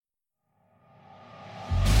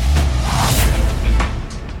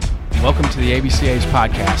Welcome to the ABCA's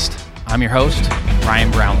Podcast. I'm your host, Ryan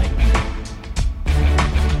Brownlee.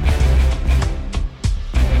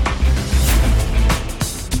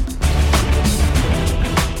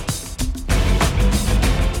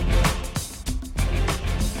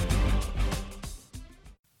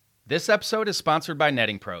 This episode is sponsored by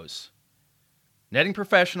Netting Pros. Netting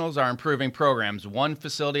professionals are improving programs one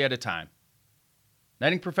facility at a time.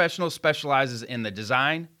 Netting Professionals specializes in the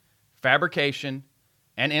design, fabrication,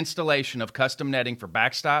 and installation of custom netting for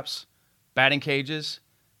backstops, batting cages,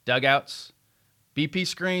 dugouts, BP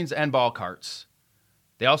screens, and ball carts.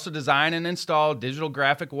 They also design and install digital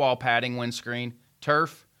graphic wall padding, windscreen,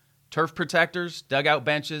 turf protectors, dugout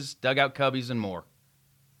benches, dugout cubbies, and more.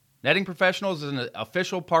 Netting Professionals is an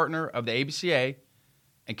official partner of the ABCA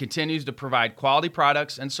and continues to provide quality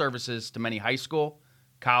products and services to many high school,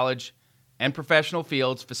 college, and professional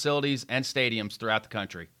fields, facilities, and stadiums throughout the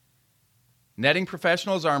country. Netting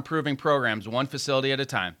Professionals are improving programs one facility at a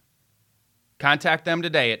time. Contact them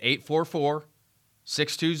today at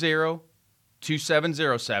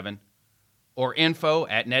 844-620-2707 or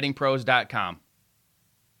info@nettingpros.com.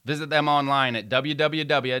 Visit them online at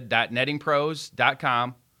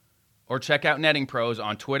www.nettingpros.com or check out Netting Pros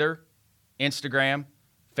on Twitter, Instagram,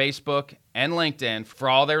 Facebook, and LinkedIn for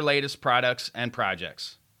all their latest products and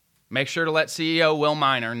projects. Make sure to let CEO Will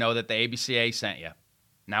Miner know that the ABCA sent you.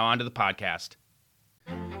 Now on to the podcast.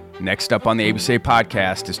 Next up on the ABCA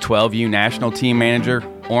Podcast is 12U National Team Manager,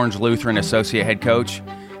 Orange Lutheran Associate Head Coach,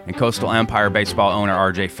 and Coastal Empire Baseball owner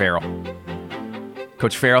RJ Farrell.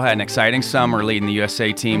 Coach Farrell had an exciting summer leading the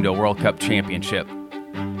USA team to a World Cup championship.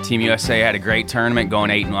 Team USA had a great tournament going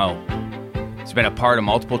 8-0. He's been a part of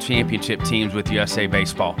multiple championship teams with USA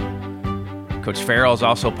Baseball. Coach Farrell is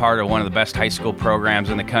also part of one of the best high school programs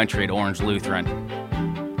in the country at Orange Lutheran.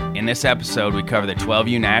 In this episode, we cover the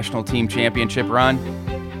 12U National Team Championship run,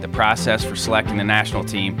 the process for selecting the national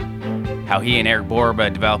team, how he and Eric Borba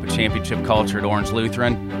develop a championship culture at Orange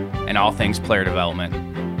Lutheran, and all things player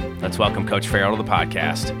development. Let's welcome Coach Farrell to the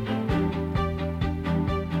podcast.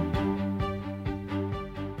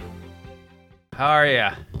 How are you?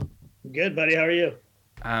 Good, buddy. How are you?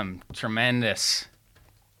 I'm tremendous.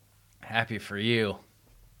 Happy for you.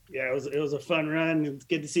 Yeah, it was a fun run. It's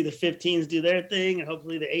good to see the 15s do their thing, and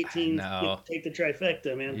hopefully the 18s take the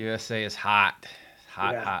trifecta, man. USA is hot.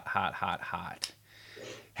 Hot.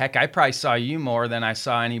 Heck, I probably saw you more than I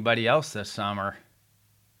saw anybody else this summer.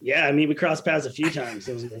 Yeah, I mean, we crossed paths a few times.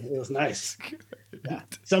 It was nice. Yeah.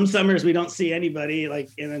 Some summers we don't see anybody,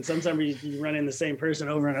 and then some summers you run in the same person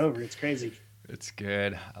over and over. It's crazy. It's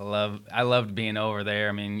good. I loved being over there.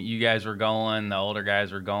 I mean, you guys were going, the older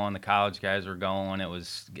guys were going, the college guys were going. It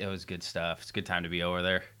was good stuff. It's a good time to be over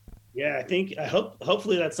there. Yeah,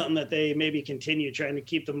 hopefully that's something that they maybe continue trying to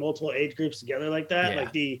keep the multiple age groups together like that. Yeah.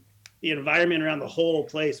 Like the environment around the whole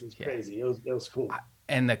place was crazy. It was cool.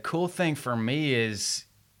 And the cool thing for me is,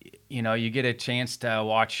 you get a chance to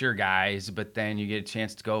watch your guys, but then you get a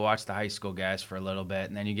chance to go watch the high school guys for a little bit,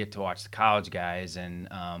 and then you get to watch the college guys. And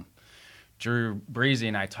Drew Breezy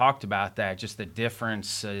and I talked about that, just the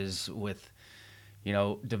differences with,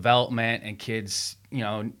 development and kids.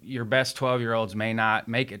 Your best 12-year-olds may not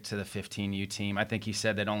make it to the 15U team. I think he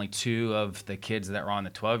said that only 2 of the kids that were on the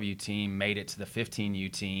 12U team made it to the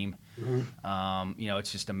 15U team. Mm-hmm.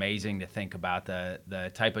 It's just amazing to think about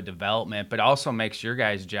the type of development, but also makes your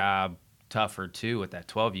guys' job tougher too with that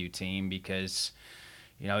 12U team because,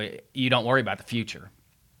 you don't worry about the future.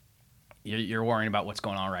 You're worrying about what's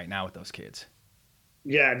going on right now with those kids.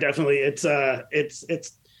 Yeah, definitely. It's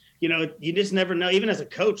you just never know. Even as a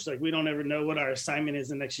coach, we don't ever know what our assignment is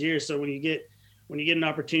the next year. So when you get an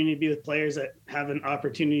opportunity to be with players that have an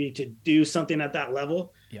opportunity to do something at that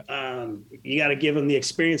level, yep. You got to give them the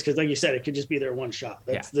experience because, like you said, it could just be their one shot.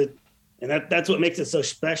 That's what makes it so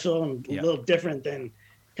special and a little different than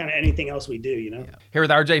kind of anything else we do, Yeah. Here with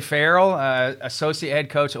RJ Farrell, associate head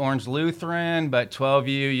coach Orange Lutheran, but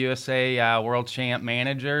 12U USA world champ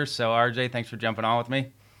manager. So RJ, thanks for jumping on with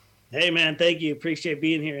me. Hey man, thank you. Appreciate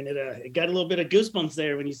being here. And it got a little bit of goosebumps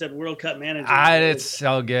there when you said World Cup manager. It's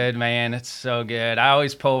so good, man. It's so good. I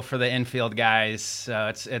always pull for the infield guys, so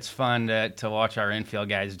it's fun to watch our infield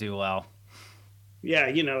guys do well.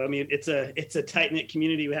 Yeah, it's a tight-knit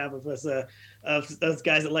community we have of us, of those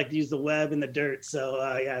guys that like to use the web and the dirt. So,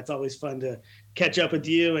 it's always fun to catch up with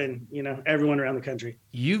you and, everyone around the country.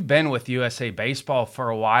 You've been with USA Baseball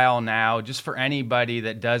for a while now. Just for anybody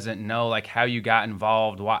that doesn't know, how you got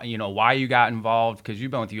involved, why you got involved, because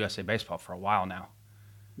you've been with USA Baseball for a while now.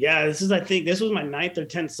 Yeah, I think this was my 9th or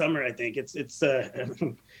 10th summer, I think. It's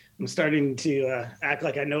I'm starting to act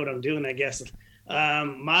like I know what I'm doing, I guess.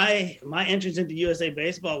 My entrance into USA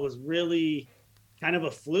Baseball was really kind of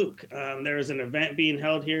a fluke. There was an event being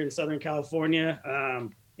held here in Southern California,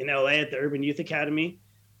 in LA at the Urban Youth Academy.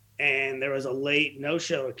 And there was a late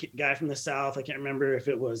no-show, a guy from the South. I can't remember if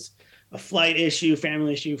it was a flight issue,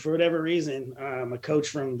 family issue, for whatever reason. A coach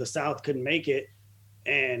from the South couldn't make it.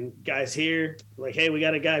 And guys here, like, hey, we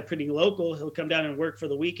got a guy pretty local. He'll come down and work for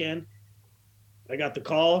the weekend. I got the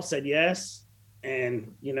call, said yes.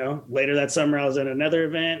 And, you know, later that summer I was at another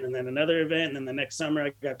event and then another event. And then the next summer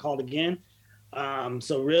I got called again.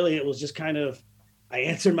 So really it was just kind of, I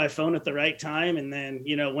answered my phone at the right time and then,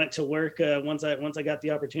 you know, went to work once I got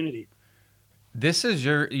the opportunity. This is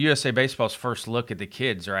your USA Baseball's first look at the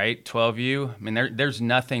kids, right? 12U. I mean, there's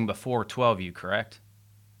nothing before 12U, correct?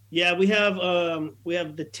 Yeah, we have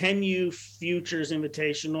the 10U Futures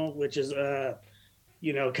Invitational, which is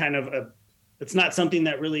you know, kind of it's not something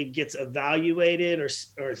that really gets evaluated or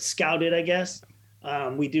scouted, I guess.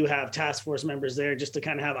 We do have task force members there just to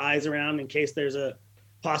kind of have eyes around in case there's a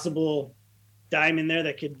possible dime in there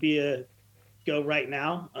that could be a go right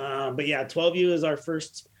now. But yeah, 12U is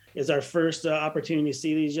our first opportunity to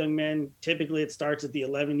see these young men. Typically it starts at the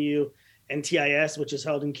 11U NTIS, which is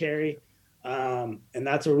held in Cary. And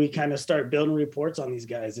that's where we kind of start building reports on these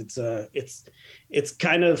guys. It's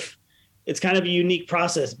kind of a unique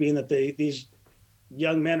process being that these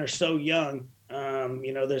young men are so young.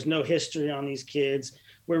 You know, there's no history on these kids.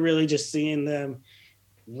 We're really just seeing them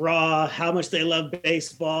raw, how much they love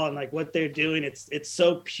baseball and like what they're doing. It's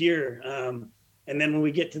so pure. And then when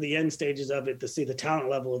we get to the end stages of it, to see the talent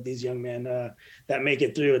level of these young men that make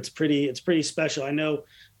it through, it's pretty special. I know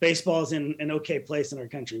baseball is in an okay place in our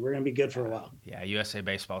country. We're going to be good for a while. Yeah, USA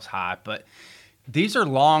Baseball's hot, but these are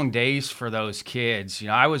long days for those kids. You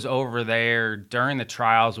know, I was over there during the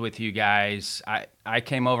trials with you guys. I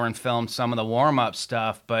came over and filmed some of the warm-up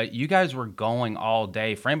stuff, but you guys were going all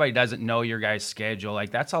day. For anybody who doesn't know your guys' schedule, like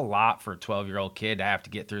that's a lot for a 12-year-old kid to have to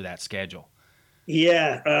get through that schedule.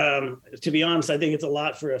 Yeah, to be honest, I think it's a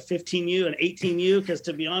lot for a 15U and 18U because,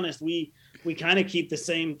 to be honest, we kind of keep the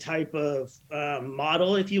same type of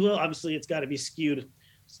model, if you will. Obviously, it's got to be skewed.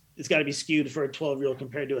 It's got to be skewed for a 12-year-old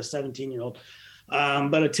compared to a 17-year-old.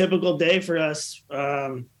 But a typical day for us,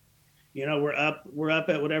 you know, we're up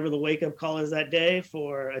at whatever the wake up call is that day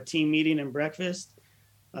for a team meeting and breakfast.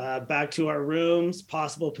 Back to our rooms,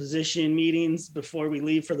 possible position meetings before we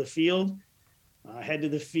leave for the field. Head to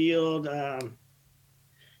the field.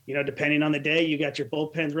 You know, depending on the day, you got your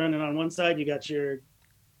bullpens running on one side. You got your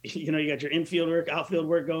infield work, outfield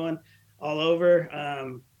work going all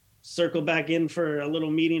over. Circle back in for a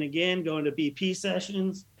little meeting again, go into BP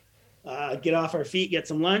sessions, get off our feet, get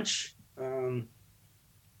some lunch.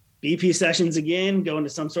 BP sessions again, go into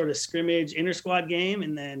some sort of scrimmage inter-squad game,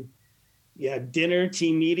 and then, yeah, dinner,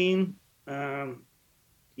 team meeting,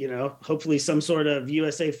 you know, hopefully some sort of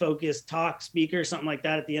USA-focused talk, speaker, something like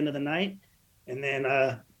that at the end of the night. And then,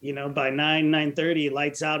 you know, by 9:30,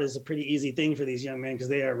 lights out is a pretty easy thing for these young men because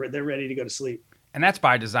they're ready to go to sleep. And that's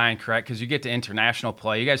by design, correct? Because you get to international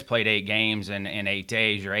play. You guys played 8 games in 8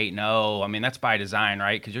 days. You're 8-0. I mean, that's by design,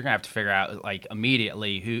 right? Because you're going to have to figure out, like,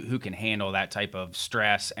 immediately who can handle that type of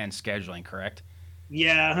stress and scheduling, correct?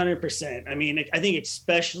 Yeah, 100%. I mean, I think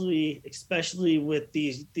especially with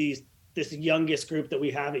this youngest group that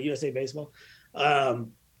we have at USA Baseball,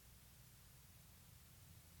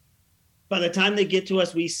 by the time they get to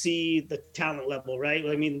us, we see the talent level, right?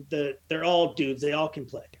 I mean, they're all dudes. They all can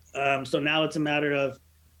play. So now it's a matter of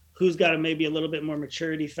who's got maybe a little bit more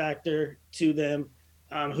maturity factor to them,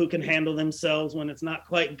 who can handle themselves when it's not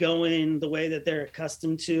quite going the way that they're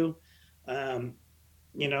accustomed to.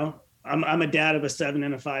 You know, I'm a dad of a 7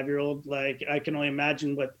 and a 5-year-old. Like, I can only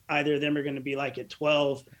imagine what either of them are going to be like at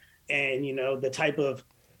 12, and, you know, the type of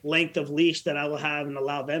length of leash that I will have and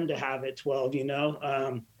allow them to have at 12. You know,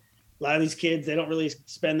 a lot of these kids, they don't really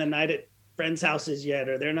spend the night at friends' houses yet,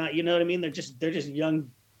 or they're not, you know what I mean? They're just young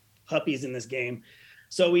puppies in this game.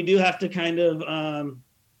 So we do have to kind of,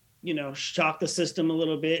 you know, shock the system a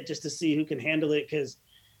little bit just to see who can handle it. Cause,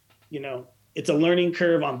 you know, it's a learning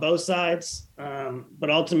curve on both sides. But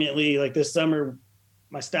ultimately, like this summer,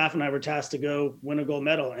 my staff and I were tasked to go win a gold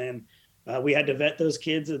medal, and we had to vet those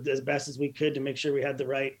kids as best as we could to make sure we had the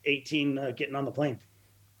right 18 getting on the plane.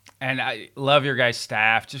 And I love your guys'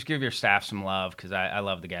 staff. Just give your staff some love, because I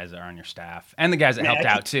love the guys that are on your staff and the guys that helped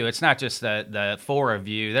out too. It's not just the 4 of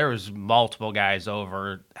you. There was multiple guys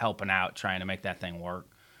over helping out, trying to make that thing work.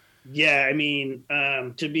 Yeah, I mean,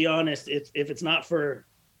 to be honest, if it's not for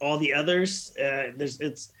all the others,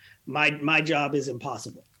 my job is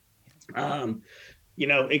impossible. You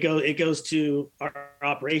it goes to our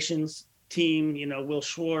operations team, Will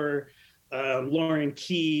Schwarr, Lauren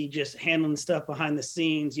Key, just handling stuff behind the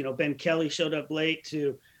scenes. Ben Kelly showed up late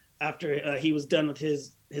after he was done with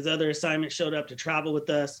his other assignment, showed up to travel with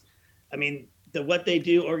us. I mean, what they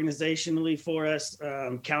do organizationally for us,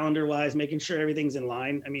 calendar wise, making sure everything's in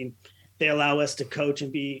line. I mean, they allow us to coach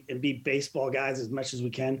and be baseball guys as much as we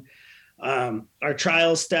can. Our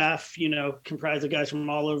trials staff, comprised of guys from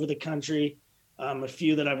all over the country. A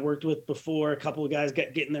few that I've worked with before, a couple of guys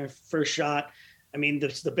getting their first shot. I mean,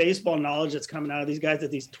 the baseball knowledge that's coming out of these guys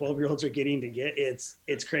that these 12-year-olds are getting to get,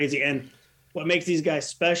 it's crazy. And what makes these guys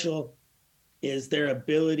special is their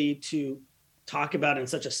ability to talk about it in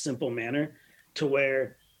such a simple manner to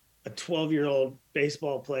where a 12-year-old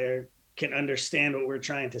baseball player can understand what we're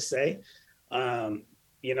trying to say. And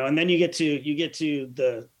then you get to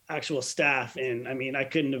the actual staff. And I mean, I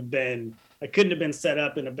couldn't have been set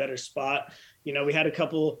up in a better spot. We had a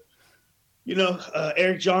couple,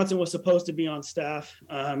 Eric Johnson was supposed to be on staff.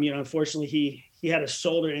 Unfortunately he had a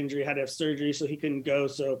shoulder injury, had to have surgery, so he couldn't go.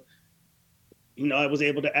 So, I was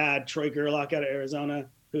able to add Troy Gerlach out of Arizona,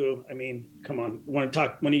 who, I mean, come on, want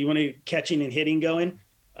to catching and hitting going.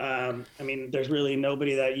 I mean, there's really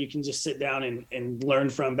nobody that you can just sit down and learn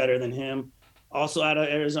from better than him. Also out of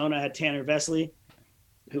Arizona, I had Tanner Vesley,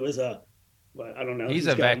 who is I don't know. He's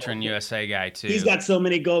a veteran USA guy too. He's got so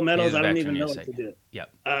many gold medals. I don't even know what to do.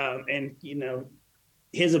 Yep. And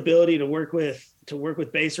his ability to work with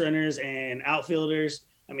base runners and outfielders,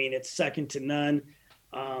 I mean, it's second to none.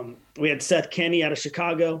 We had Seth Kenny out of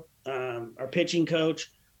Chicago, our pitching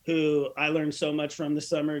coach, who I learned so much from this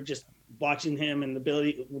summer, just watching him and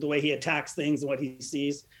the way he attacks things and what he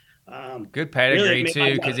sees. Good pedigree really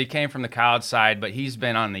too, because he came from the college side, but he's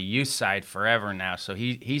been on the youth side forever now. So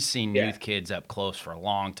he's seen youth kids up close for a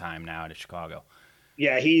long time now out of Chicago.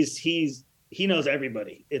 Yeah, he knows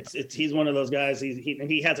everybody. He's one of those guys.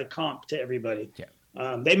 He has a comp to everybody.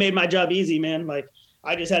 Yeah. They made my job easy, man. Like,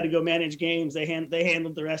 I just had to go manage games. They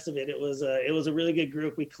handled the rest of it. It was a really good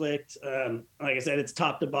group. We clicked. Like I said, it's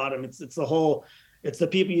top to bottom. It's the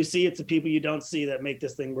people you see, it's the people you don't see that make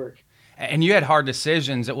this thing work. And you had hard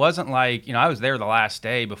decisions. It wasn't like, I was there the last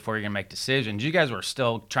day before you're going to make decisions. You guys were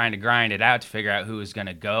still trying to grind it out to figure out who was going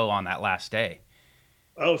to go on that last day.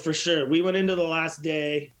 Oh, for sure. We went into the last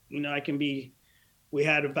day, we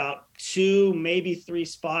had about 2, maybe 3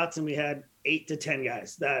 spots, and we had 8 to 10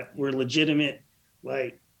 guys that were legitimate,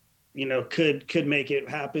 could make it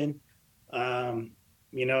happen.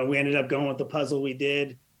 We ended up going with the puzzle we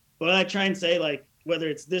did. But I try and say, whether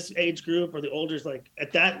it's this age group or the olders,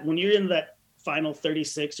 at that, when you're in that final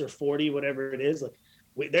 36 or 40, whatever it is,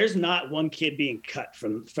 there's not one kid being cut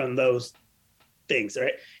from those things,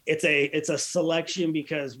 right? It's a selection,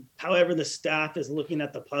 because however the staff is looking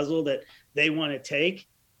at the puzzle that they want to take,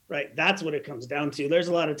 right? That's what it comes down to. There's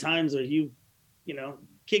a lot of times where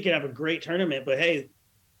kid could have a great tournament, but hey,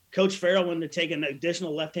 Coach Farrell wanted to take an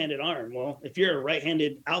additional left-handed arm. Well, if you're a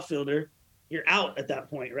right-handed outfielder, you're out at that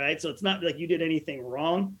point, right? So it's not like you did anything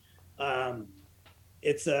wrong.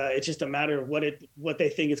 It's just a matter of what they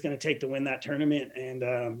think it's going to take to win that tournament. And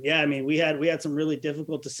we had some really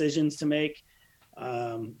difficult decisions to make.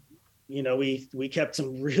 We kept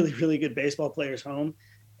some really, really good baseball players home,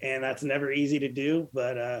 and that's never easy to do.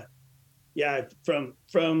 But from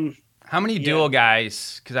how many dual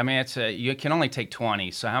guys? Because you can only take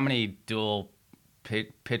 20. So how many dual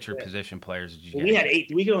pitcher position players did you get? We had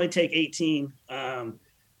 8. We could only take 18, and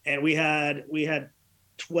we had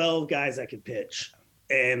 12 guys that could pitch,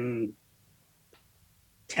 and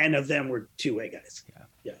 10 of them were two-way guys.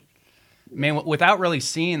 Yeah. I mean, without really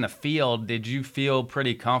seeing the field, did you feel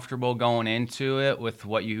pretty comfortable going into it with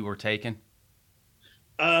what you were taking?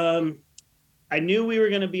 I knew we were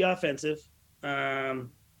going to be offensive.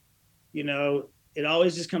 It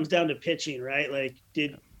always just comes down to pitching, right?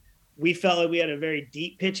 We felt like we had a very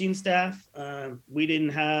deep pitching staff. We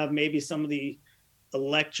didn't have maybe some of the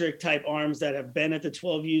electric type arms that have been at the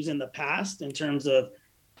 12U's in the past in terms of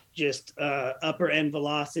just upper end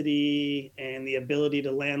velocity and the ability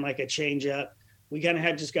to land like a changeup. We kind of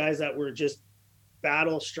had just guys that were just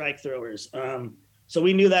battle strike throwers. So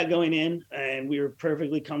we knew that going in, and we were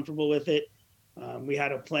perfectly comfortable with it. We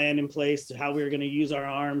had a plan in place to how we were going to use our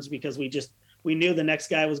arms, because we knew the next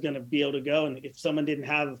guy was going to be able to go. And if someone didn't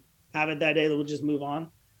have it that day, we'll just move on.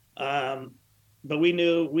 But we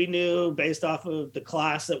knew based off of the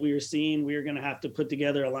class that we were seeing, we were going to have to put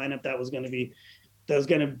together a lineup that was going to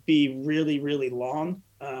be really, really long.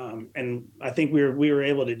 And I think we were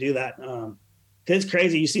able to do that. 'Cause it's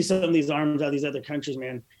crazy. You see some of these arms out of these other countries,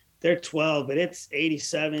 man, they're 12, but it's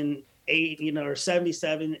 87, or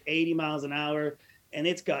 77, 80 miles an hour. and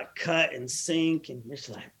it's got cut and sink, and you're just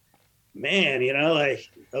like, man, like,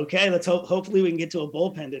 okay, let's hopefully we can get to a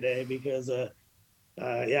bullpen today, because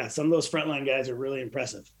some of those frontline guys are really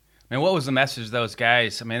impressive. I mean, what was the message to those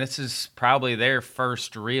guys? I mean, this is probably their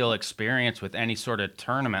first real experience with any sort of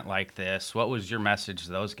tournament like this. What was your message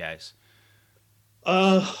to those guys?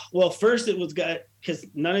 Well, first it was because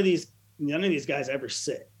none of these guys ever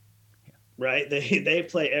sit, right? They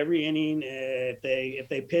play every inning. If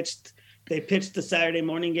they pitched the Saturday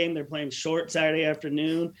morning game, they're playing short Saturday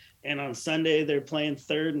afternoon, and on Sunday they're playing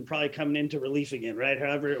third and probably coming into relief again, right?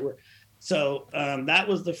 However it were. So that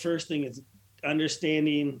was the first thing, is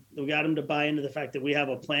understanding. We got them to buy into the fact that we have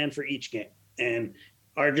a plan for each game, and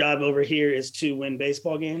our job over here is to win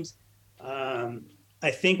baseball games. I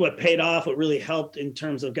think what paid off, what really helped in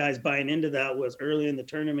terms of guys buying into that, was early in the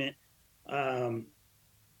tournament.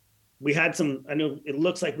 We had I know it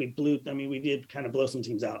looks like we did kind of blow some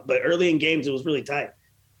teams out, but early in games, it was really tight.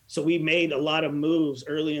 So we made a lot of moves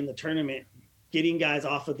early in the tournament, getting guys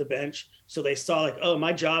off of the bench. So they saw, like, oh,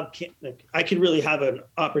 my job I can really have an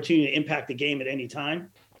opportunity to impact the game at any time.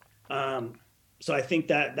 So I think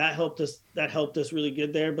that helped us really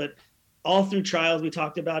good there. But all through trials, we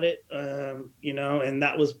talked about it, and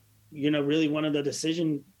that was, really one of the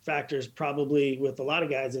decision factors probably with a lot of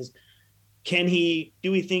guys is,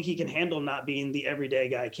 do we think he can handle not being the everyday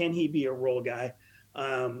guy? Can he be a role guy?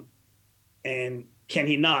 And can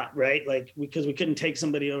he not, right? Like, because we couldn't take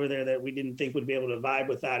somebody over there that we didn't think would be able to vibe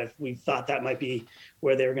with that if we thought that might be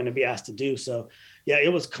where they were going to be asked to do. So yeah,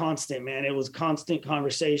 it was constant, man. It was constant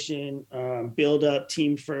conversation, build up,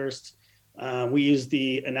 team first. We use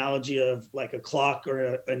the analogy of like a clock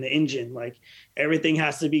or an engine. Like, everything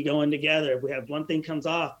has to be going together. If we have one thing comes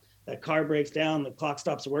off, that car breaks down, the clock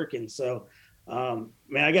stops working. So,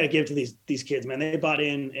 man, I got to give to these kids, man. They bought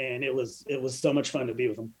in, and it was so much fun to be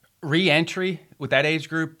with them. Re-entry with that age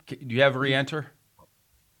group? Do you have a re-enter?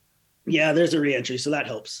 Yeah, there's a re-entry, so that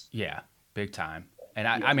helps. Yeah, big time. And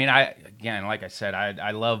I mean, like I said,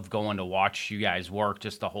 I love going to watch you guys work,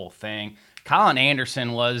 just the whole thing. Colin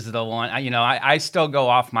Anderson was the one, I still go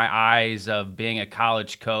off my eyes of being a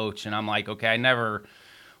college coach, and I'm like, okay, I never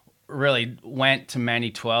really went to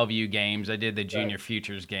many 12U games. I did the junior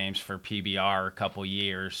futures games for PBR a couple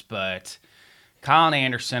years, but Colin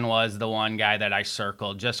Anderson was the one guy that I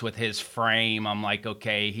circled just with his frame. I'm like,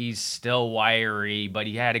 okay, he's still wiry, but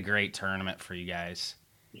he had a great tournament for you guys.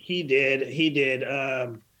 He did.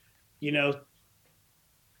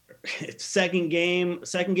 Second game of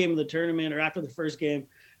the tournament, or after the first game,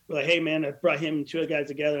 we're like, hey, man, I brought him and two other guys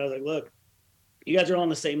together. I was like, look, you guys are all in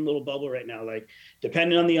the same little bubble right now. Like,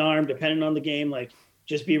 depending on the arm, depending on the game, like,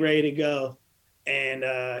 just be ready to go. And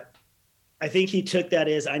I think he took that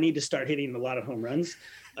as, I need to start hitting a lot of home runs,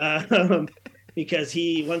 because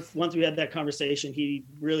once we had that conversation, he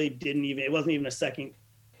really it wasn't even a second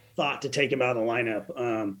thought to take him out of the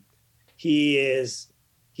lineup. He's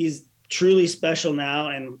truly special now.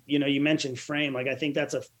 And, you mentioned frame. Like, I think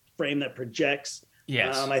that's a frame that projects.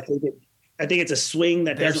 Yes. I think it's a swing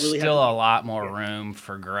that there's doesn't really still a lot more room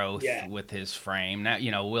for growth with his frame.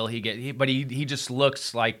 Now, will he get, but he just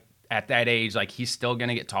looks like at that age, like he's still going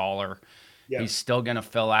to get taller. Yeah. He's still going to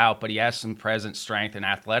fill out, but he has some present strength and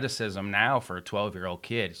athleticism now for a 12-year-old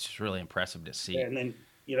kid. It's just really impressive to see. Yeah, and then,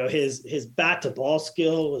 his bat to ball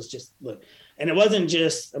skill was just, look, and it wasn't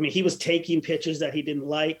just, he was taking pitches that he didn't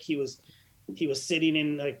like. He was sitting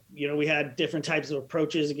in, like, we had different types of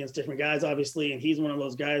approaches against different guys, obviously. And he's one of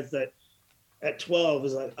those guys that at 12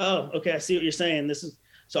 is like, oh, okay, I see what you're saying.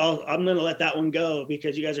 I'm going to let that one go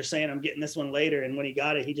because you guys are saying I'm getting this one later. And when he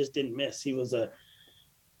got it, he just didn't miss.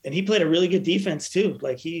 And he played a really good defense too.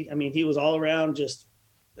 Like, he was all around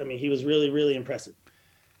he was really, really impressive.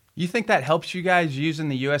 You think that helps you guys using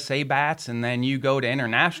the USA bats, and then you go to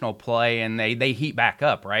international play and they heat back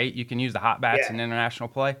up, right? You can use the hot bats in international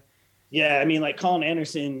play? Yeah, like Colin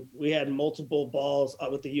Anderson, we had multiple balls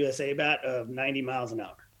with the USA bat of 90 miles an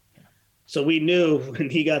hour. So we knew when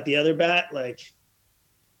he got the other bat, but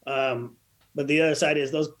the other side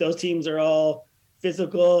is those teams are all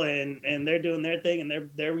physical and they're doing their thing and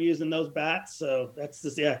they're using those bats. So that's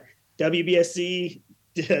just, WBSC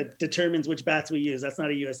determines which bats we use. That's not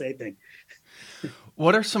a USA thing.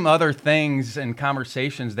 What are some other things and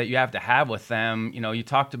conversations that you have to have with them? You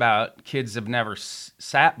talked about kids have never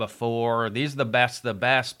sat before. These are the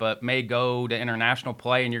best, but may go to international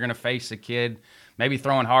play and you're going to face a kid maybe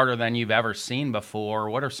throwing harder than you've ever seen before.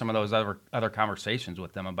 What are some of those other conversations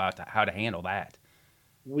with them about how to handle that?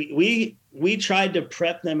 We tried to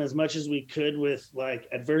prep them as much as we could with like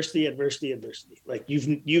adversity. Like,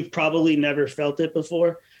 you've probably never felt it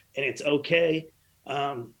before, and it's okay.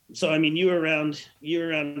 So, I mean, you were around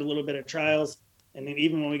a little bit of trials. And then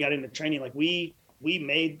even when we got into training, like we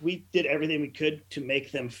did everything we could to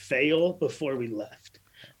make them fail before we left.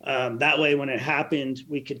 That way, when it happened,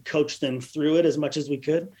 we could coach them through it as much as we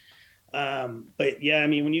could. But yeah, I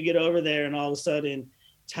mean, when you get over there and all of a sudden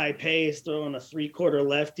Taipei is throwing a 3/4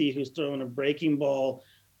 lefty who's throwing a breaking ball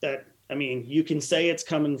that, I mean, you can say it's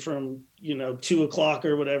coming from, 2:00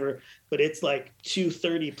 or whatever, but it's like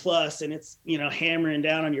 230 plus and it's, hammering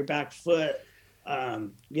down on your back foot.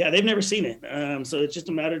 Yeah, they've never seen it. So it's just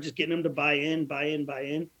a matter of just getting them to buy in.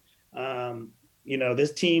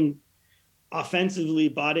 This team offensively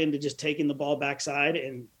bought into just taking the ball backside,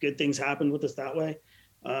 and good things happened with us that way.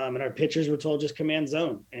 And our pitchers were told just command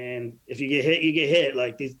zone. And if you get hit, you get hit.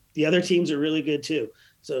 Like the other teams are really good too.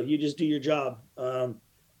 So you just do your job.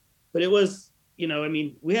 But it was, I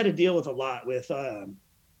mean, we had to deal with a lot with the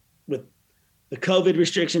COVID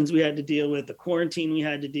restrictions we had to deal with, the quarantine we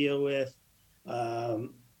had to deal with.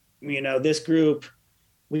 This group,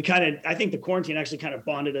 I think the quarantine actually kind of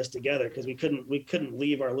bonded us together because we couldn't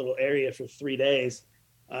leave our little area for 3 days.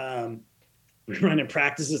 We're running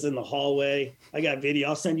practices in the hallway. I got video.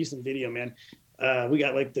 I'll send you some video, man. We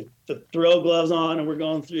got like the throw gloves on and we're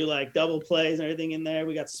going through like double plays and everything in there.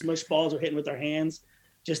 We got smush balls we're hitting with our hands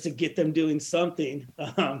just to get them doing something.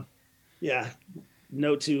 Yeah.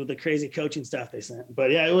 Note to the crazy coaching staff they sent.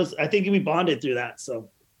 But yeah, I think we bonded through that. So.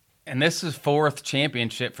 And this is 4th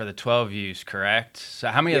championship for the 12Us, correct? So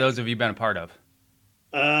how many of those have you been a part of?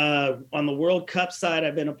 On the World Cup side,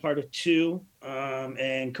 I've been a part of 2,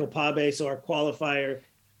 and Copabe, so our qualifier,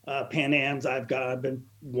 Pan Ams, I've been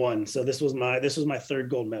 1. So this was my 3rd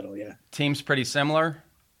gold medal. Yeah. Team's pretty similar.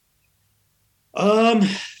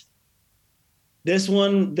 This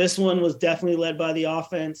one was definitely led by the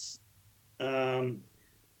offense.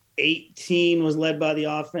 18 was led by the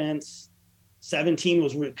offense.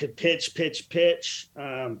 17 could pitch.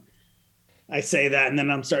 I say that, and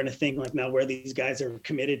then I'm starting to think like now where these guys are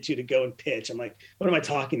committed to go and pitch. I'm like, what am I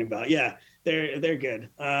talking about? Yeah, they're good.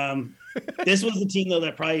 This was the team though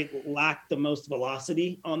that probably lacked the most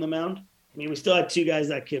velocity on the mound. I mean, we still had 2 guys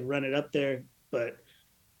that could run it up there, but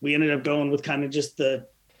we ended up going with kind of just the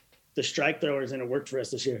strike throwers, and it worked for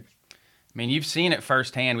us this year. I mean, you've seen it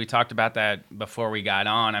firsthand. We talked about that before we got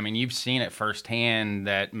on. I mean, you've seen it firsthand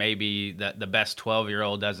that maybe the best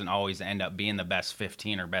 12-year-old doesn't always end up being the best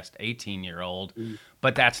 15 or best 18-year-old,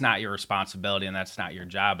 but that's not your responsibility and that's not your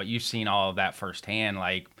job. But you've seen all of that firsthand.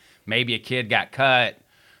 Like maybe a kid got cut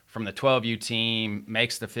from the 12U team,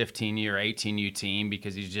 makes the 15U or 18U team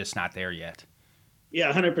because he's just not there yet.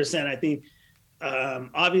 Yeah, 100%. I think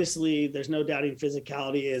obviously there's no doubting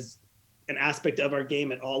physicality is an aspect of our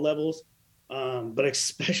game at all levels. But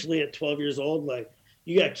especially at 12 years old, like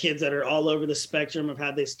you got kids that are all over the spectrum of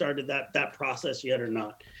how they started that process yet or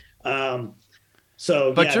not.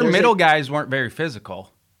 But your middle guys weren't very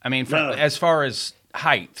physical. I mean, as far as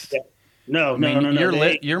height. Yeah. No.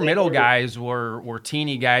 Your middle guys were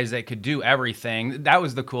teeny guys that could do everything. That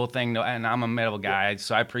was the cool thing, and I'm a middle guy,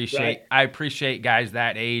 so I appreciate guys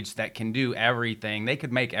that age that can do everything. They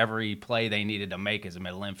could make every play they needed to make as a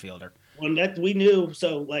middle infielder. Well, that we knew.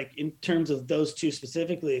 So, like in terms of those 2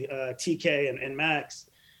 specifically, TK and Max,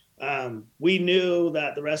 we knew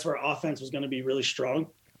that the rest of our offense was going to be really strong.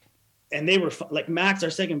 And they were like Max,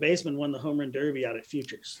 our second baseman, won the home run derby out at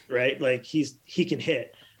Futures, right? Like he can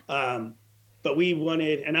hit. But we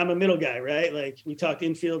wanted, and I'm a middle guy, right? Like we talked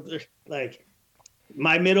infield, like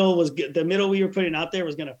my middle was good. The middle we were putting out there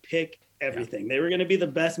was going to pick everything. They were going to be the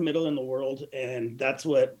best middle in the world. And that's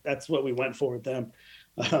what we went for with them.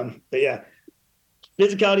 But yeah,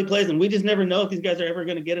 physicality plays, and we just never know if these guys are ever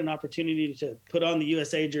going to get an opportunity to put on the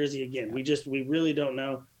USA jersey again. We really don't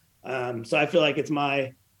know. So I feel like it's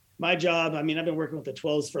my job. I mean, I've been working with the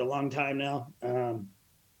 12s for a long time now,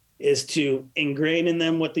 is to ingrain in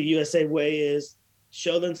them what the USA way is,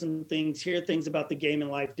 show them some things, hear things about the game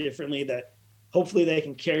and life differently that hopefully they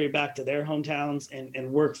can carry back to their hometowns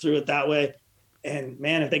and work through it that way. And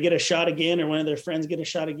man, if they get a shot again or one of their friends get a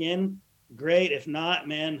shot again, great. If not,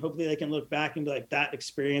 man, hopefully they can look back and be like, that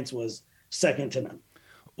experience was second to none.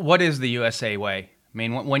 What is the USA way? I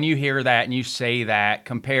mean, when you hear that and you say that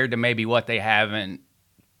compared to maybe what they haven't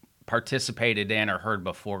participated in or heard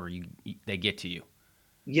before, they get to you.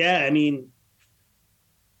 Yeah. I mean,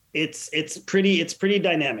 it's pretty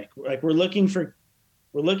dynamic. Like we're looking for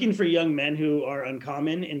young men who are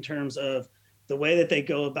uncommon in terms of the way that they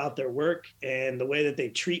go about their work and the way that they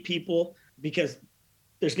treat people, because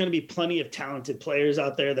there's going to be plenty of talented players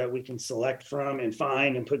out there that we can select from and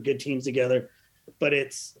find and put good teams together. But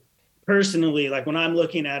it's personally, like when I'm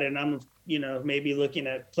looking at it and I'm, maybe looking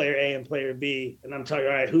at player A and player B, and I'm talking,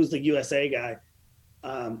 all right, who's the USA guy?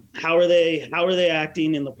 How are they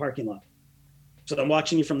acting in the parking lot? So I'm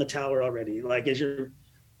watching you from the tower already. Like,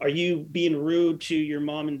 are you being rude to your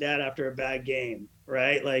mom and dad after a bad game,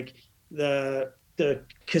 right? Like the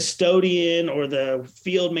custodian or the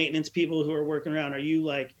field maintenance people who are working around, are you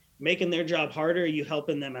like making their job harder? Are you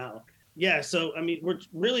helping them out? Yeah. So, I mean,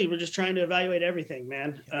 we're just trying to evaluate everything,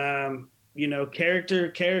 man.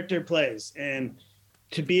 Character plays, and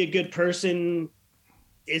to be a good person,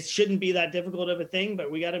 it shouldn't be that difficult of a thing,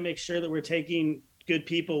 but we got to make sure that we're taking good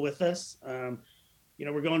people with us.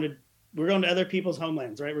 We're going to other people's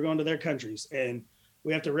homelands, right? We're going to their countries, and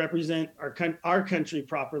we have to represent our country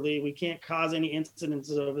properly. We can't cause any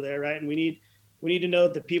incidences over there, right? And we need to know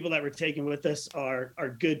that the people that we're taking with us are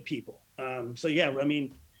good people. So yeah, I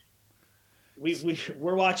mean,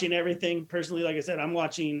 we're watching everything. Personally, like I said, I'm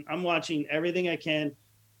watching everything I can,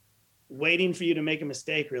 waiting for you to make a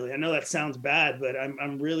mistake. Really, I know that sounds bad, but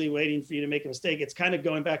I'm really waiting for you to make a mistake. It's kind of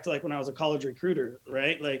going back to like when I was a college recruiter,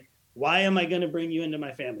 right? Like, why am I going to bring you into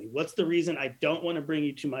my family? What's the reason I don't want to bring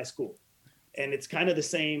you to my school? And it's kind of the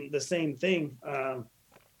same thing.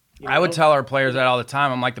 I would tell our players that all the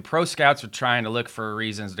time. I'm like, the pro scouts are trying to look for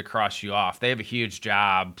reasons to cross you off. They have a huge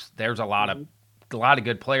job. There's a lot of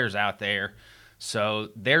good players out there. So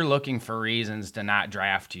they're looking for reasons to not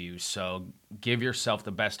draft you. So give yourself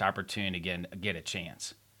the best opportunity to get a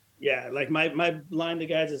chance. Yeah. Like my line to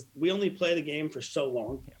guys is, we only play the game for so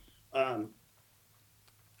long. Yeah.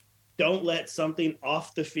 Don't let something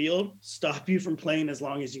off the field stop you from playing as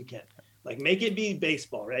long as you can. Like, make it be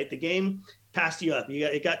baseball, right? The game passed you up.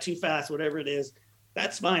 It got too fast, whatever it is.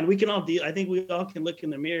 That's fine. We can all deal. I think we all can look in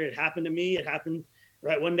the mirror. It happened to me. It happened,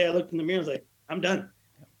 right? One day I looked in the mirror. I was like, I'm done.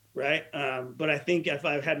 Right. But I think if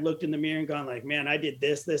I had looked in the mirror and gone like, man, I did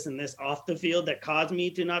this, and this off the field that caused me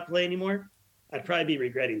to not play anymore, I'd probably be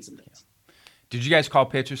regretting some things. Did you guys call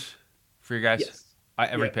pitches for your guys? Yes.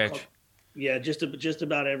 Every pitch? Yeah, just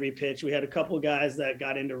about every pitch. We had a couple of guys that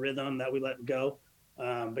got into rhythm that we let go.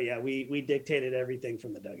 But yeah, we dictated everything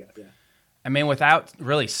from the dugout. Yeah. I mean, without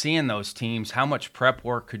really seeing those teams, how much prep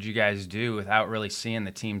work could you guys do without really seeing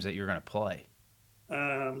the teams that you're going to play?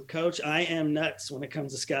 Coach, I am nuts when it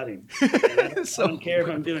comes to scouting. I don't care if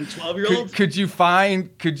I'm doing 12-year-olds. Could you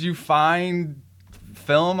find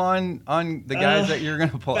film on the guys that you're going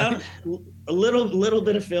to play? A little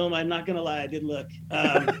bit of film. I'm not going to lie, I did look.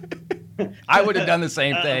 I would have done the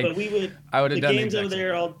same thing. But I would have done the games over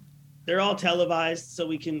there. They're all televised, so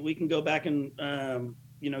we can go back and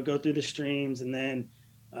go through the streams, and then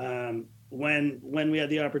when we had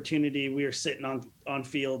the opportunity, we were sitting on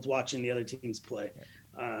fields watching the other teams play.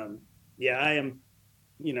 I am,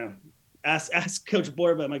 ask Coach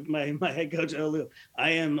Borba, my head coach Olu.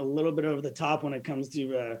 I am a little bit over the top when it comes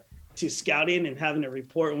to scouting and having a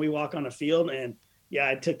report when we walk on a field. And yeah,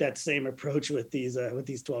 I took that same approach with these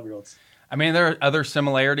 12-year-olds. I mean, there are other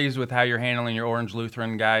similarities with how you're handling your Orange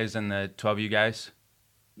Lutheran guys and the 12U guys.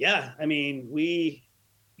 Yeah, I mean, you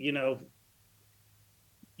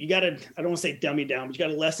got to, I don't want to say dummy down, but you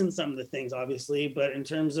got to lessen some of the things, obviously. But in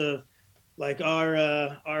terms of like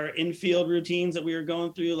our infield routines that we were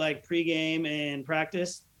going through, like pregame and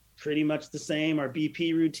practice, pretty much the same. Our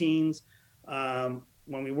BP routines, when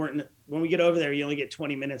we get over there, you only get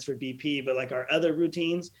 20 minutes for BP, but like our other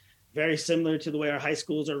routines, very similar to the way our high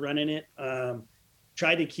schools are running it.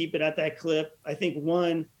 Try to keep it at that clip. I think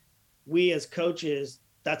we as coaches,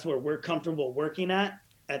 that's where we're comfortable working at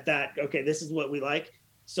that. Okay, this is what we like.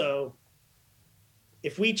 So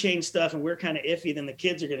if we change stuff and we're kind of iffy, then the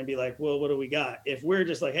kids are going to be like, well, what do we got? If we're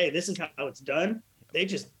just like, hey, this is how it's done, they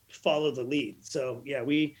just follow the lead. So yeah,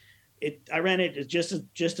 I ran it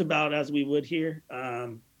just about as we would here.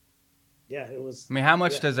 It was. I mean, how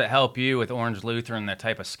much does it help you with Orange Lutheran, the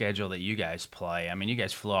type of schedule that you guys play? I mean, you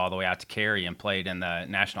guys flew all the way out to Cary and played in the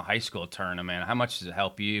National High School Tournament. How much does it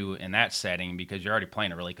help you in that setting, because you're already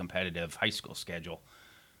playing a really competitive high school schedule?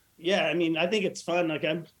 Yeah, I mean, I think it's fun. Like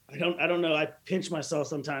I don't know. I pinch myself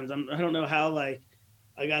sometimes. I don't know how I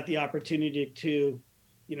got the opportunity to,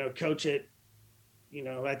 coach it.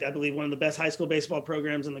 I believe one of the best high school baseball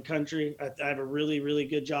programs in the country. I have a really, really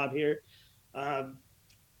good job here.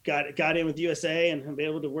 Got in with USA and have been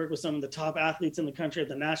able to work with some of the top athletes in the country at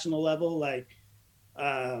the national level. I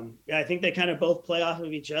think they kind of both play off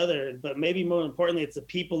of each other, but maybe more importantly, it's the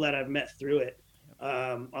people that I've met through it.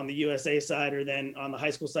 On the USA side, or then on the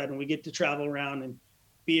high school side, when we get to travel around and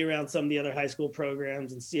be around some of the other high school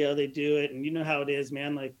programs and see how they do it. And you know how it is,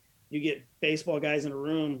 man. Like, you get baseball guys in a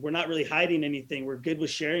room, we're not really hiding anything. We're good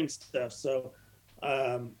with sharing stuff. So,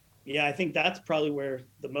 Yeah, I think that's probably where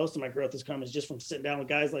the most of my growth has come, is just from sitting down with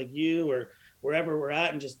guys like you or wherever we're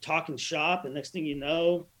at and just talking shop. And next thing you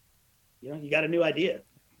know, you got a new idea. I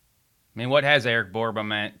mean, what has Eric Borba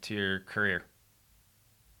meant to your career?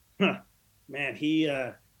 Man, he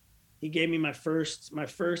gave me my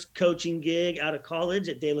first coaching gig out of college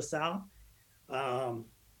at De La Salle.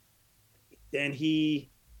 Then he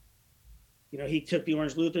took the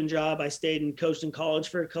Orange Lutheran job. I stayed and coached in college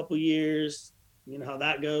for a couple years. You know how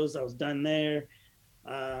that goes. I was done there.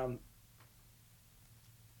 That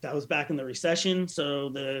was back in the recession.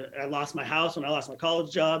 So I lost my house when I lost my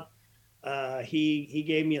college job. He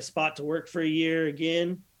gave me a spot to work for a year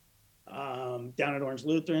again, down at Orange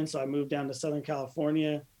Lutheran. So I moved down to Southern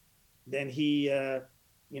California. Then he,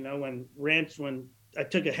 when I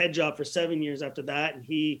took a head job for 7 years after that, and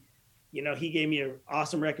he gave me an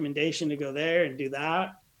awesome recommendation to go there and do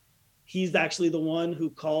that. He's actually the one who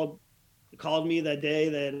called me that day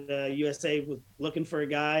that USA was looking for a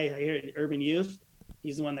guy here at Urban Youth.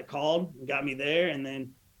 He's the one that called and got me there. And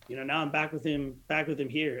then, now I'm back with him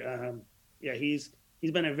here. He's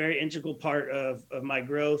been a very integral part of my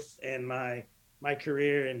growth and my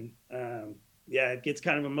career. And it gets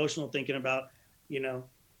kind of emotional thinking about,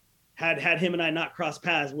 had him and I not crossed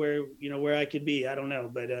paths, where I could be, I don't know.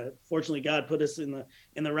 But fortunately, God put us in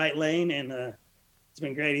the right lane, and it's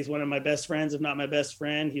been great. He's one of my best friends, if not my best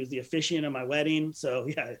friend. He was the officiant of my wedding. So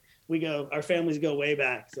yeah, our families go way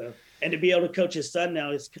back. So, and to be able to coach his son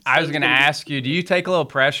now is. I was going to ask you, do you take a little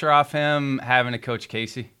pressure off him having to coach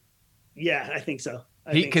Casey? Yeah, I think so.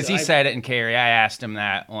 Because he said it in Cary. I asked him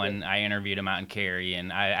that when I interviewed him out in Cary,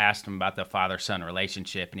 and I asked him about the father-son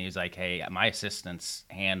relationship, and he was like, "Hey, my assistants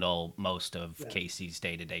handle most of Casey's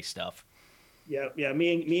day-to-day stuff." Yeah.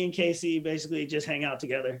 Me and Casey basically just hang out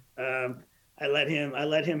together. I let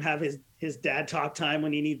him have his dad talk time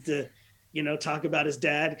when he needs to, talk about his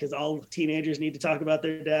dad, because all teenagers need to talk about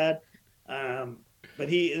their dad. But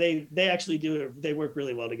they actually do it. They work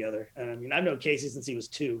really well together. I mean, I've known Casey since he was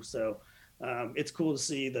 2, so. It's cool to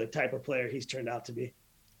see the type of player he's turned out to be.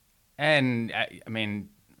 And I mean,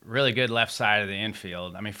 really good left side of the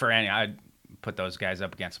infield. I mean, I'd put those guys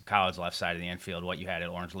up against some college left side of the infield, what you had at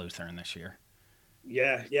Orange Lutheran this year.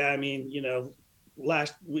 Yeah. I mean,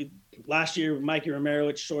 last year, Mikey Romero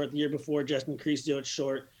at short. The year before, Justin Creasio at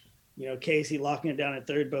short. Casey locking it down at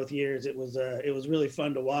third both years. It was really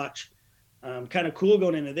fun to watch. Kind of cool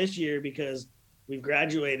going into this year because we've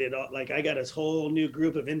graduated. Like, I got a whole new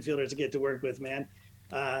group of infielders to get to work with, man.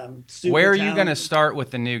 Where are you going to start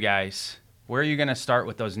with the new guys? Where are you going to start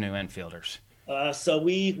with those new infielders? So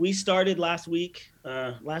we started last week,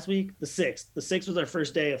 the 6th. The 6th was our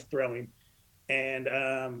first day of throwing.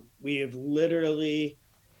 And we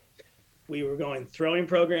were going throwing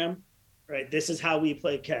program, right? This is how we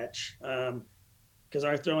play catch. Because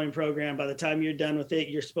our throwing program, by the time you're done with it,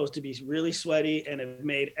 you're supposed to be really sweaty and have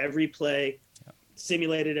made every play,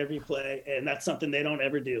 simulated every play. And that's something they don't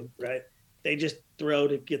ever do, right? They just throw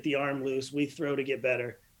to get the arm loose. We throw to get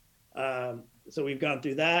better. So we've gone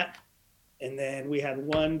through that. And then we had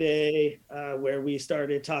one day where we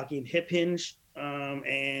started talking hip hinge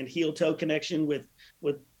and heel toe connection with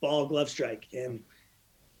ball glove strike. And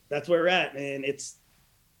that's where we're at. And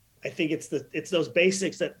I think it's those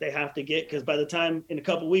basics that they have to get, because by the time in a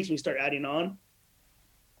couple of weeks we start adding on,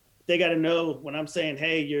 they got to know when I'm saying,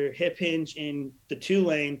 hey, your hip hinge in the 2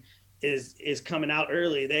 lane is coming out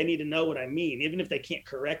early. They need to know what I mean, even if they can't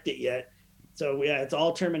correct it yet. So yeah, it's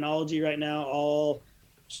all terminology right now, all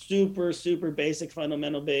super, super basic,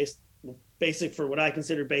 fundamental based, basic for what I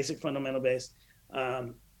consider basic, fundamental based.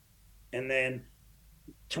 And then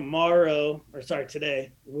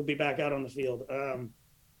today, we'll be back out on the field.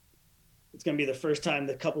 It's going to be the first time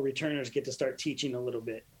the couple returners get to start teaching a little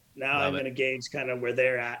bit. Now I'm going to gauge kind of where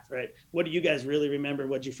they're at, right? What do you guys really remember?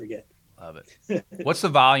 What'd you forget? Love it. What's the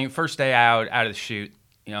volume first day out of the chute?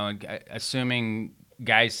 Assuming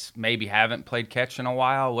guys maybe haven't played catch in a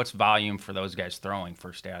while, what's volume for those guys throwing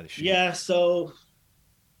first day out of the chute? Yeah, so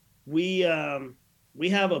we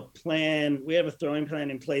have a plan. We have a throwing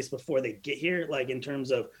plan in place before they get here, like in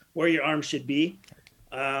terms of where your arm should be.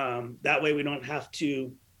 That way we don't have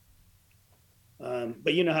to.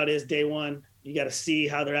 But you know how it is, day one, you got to see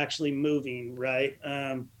how they're actually moving, right?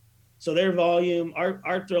 So their volume,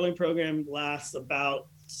 our throwing program lasts about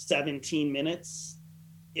 17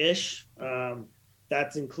 minutes-ish.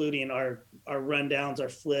 That's including our rundowns, our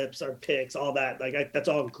flips, our picks, all that. That's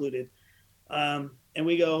all included. And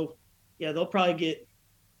we go, they'll probably get,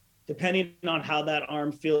 depending on how that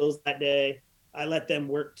arm feels that day, I let them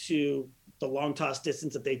work to the long toss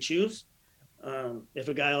distance that they choose. If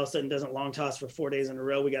a guy all of a sudden doesn't long toss for 4 days in a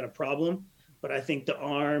row, we got a problem. But I think the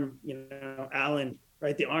arm, Alan,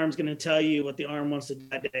 right? The arm's going to tell you what the arm wants to do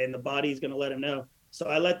that day, and the body's going to let him know. So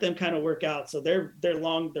I let them kind of work out. So their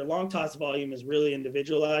long toss volume is really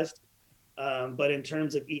individualized. But in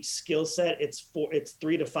terms of each skill set, it's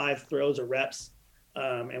 3 to 5 throws or reps.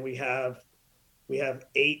 And we have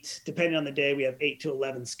 8, depending on the day, we have 8 to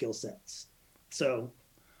 11 skill sets. So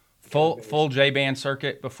full J-band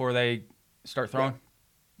circuit before they start throwing.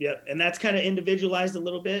 Yeah. And that's kind of individualized a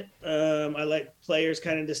little bit. I let players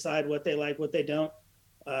kind of decide what they like, what they don't.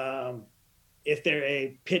 If they're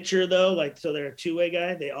a pitcher though, so they're a two-way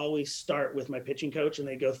guy, they always start with my pitching coach and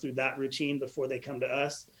they go through that routine before they come to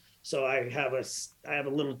us. So I have a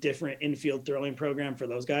little different infield throwing program for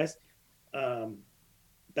those guys.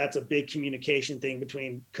 That's a big communication thing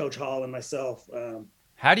between Coach Hall and myself.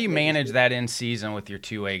 How do you manage that in season with your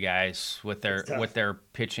two-way guys with their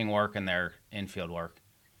pitching work and their infield work?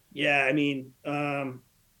 Yeah, I mean,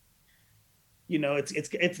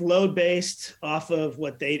 it's load based off of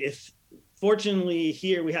what fortunately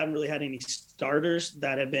here we haven't really had any starters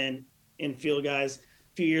that have been infield guys.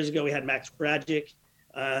 A few years ago we had Max Bragic,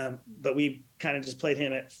 but we kind of just played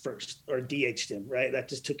him at first or DH'd him, right? That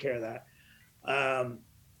just took care of that.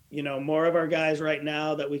 More of our guys right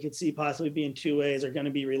now that we could see possibly being two ways are going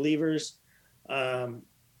to be relievers.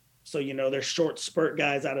 They're short spurt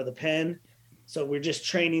guys out of the pen. So we're just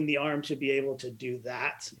training the arm to be able to do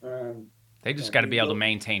that. They just got to be able to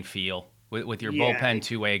maintain feel. With your bullpen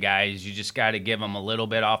two-way guys, you just got to give them a little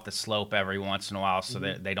bit off the slope every once in a while so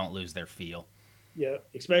that they don't lose their feel. Yeah,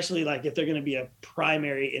 especially if they're going to be a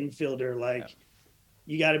primary infielder,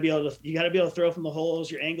 you got to be able to throw from the holes.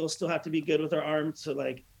 Your angles still have to be good with our arms. So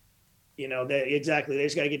they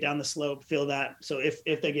just got to get down the slope, feel that. So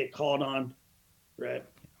if they get called on, right.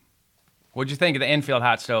 What'd you think of the infield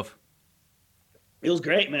hot stove? It was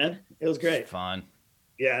great, man. It was great. Fun.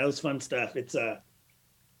 Yeah, it was fun stuff.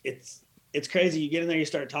 It's crazy. You get in there, you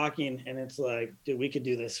start talking, and it's like, dude, we could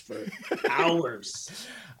do this for hours.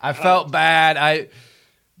 I felt bad.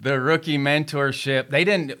 The rookie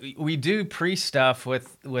mentorship, we do pre-stuff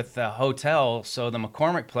with the hotel. So the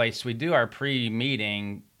McCormick place, we do our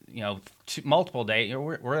pre-meeting, multiple days.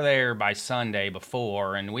 We're there by Sunday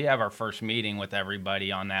before, and we have our first meeting with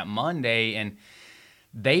everybody on that Monday, and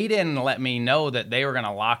they didn't let me know that they were going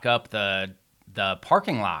to lock up the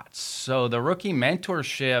parking lots. So the rookie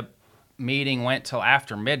mentorship meeting went till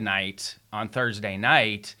after midnight on Thursday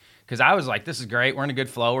night because I was like, this is great. We're in a good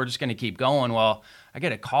flow. We're just going to keep going. Well, I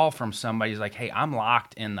get a call from somebody who's like, hey, I'm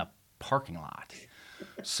locked in the parking lot.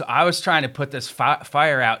 So I was trying to put this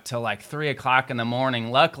fire out till 3 o'clock in the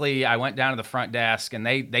morning. Luckily, I went down to the front desk and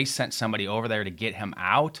they sent somebody over there to get him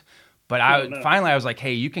out. But finally I was like,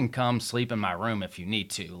 hey, you can come sleep in my room if you need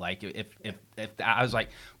to. If I was like,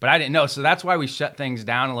 but I didn't know. So that's why we shut things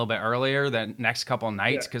down a little bit earlier the next couple of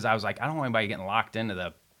nights because I was like, I don't want anybody getting locked into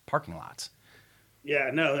the parking lots.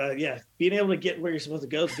 Yeah, no, being able to get where you're supposed to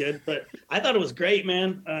go is good. But I thought it was great,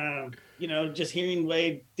 man. Just hearing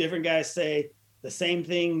way different guys say the same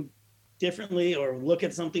thing differently or look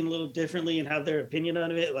at something a little differently and have their opinion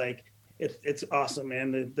on it. It's awesome,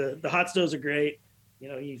 man. The hot stoves are great.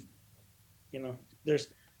 You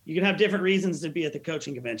can have different reasons to be at the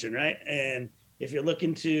coaching convention, right? And if you're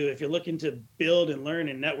looking to build and learn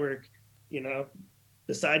and network,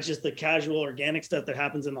 besides just the casual organic stuff that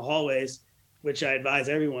happens in the hallways, which I advise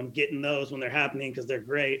everyone getting those when they're happening because they're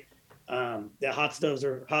great. The hot stoves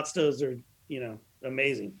are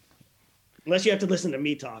amazing. Unless you have to listen to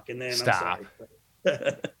me talk, and then stop. I'm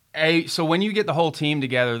sorry. Hey, so when you get the whole team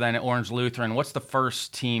together then at Orange Lutheran, what's the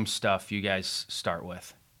first team stuff you guys start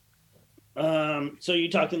with? So you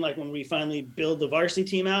talking when we finally build the varsity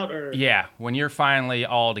team out, or? Yeah, when you're finally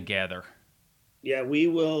all together. Yeah, we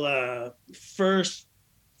will, first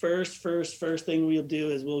thing we'll do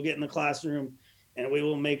is we'll get in the classroom and we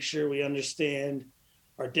will make sure we understand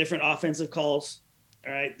our different offensive calls.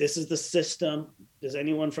 All right, this is the system. Does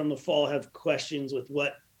anyone from the fall have questions with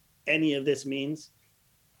what any of this means?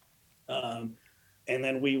 And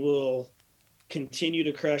then we will continue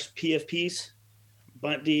to crush PFPs,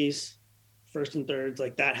 bunt Ds, first and thirds.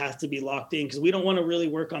 That has to be locked in because we don't want to really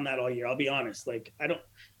work on that all year. I'll be honest. I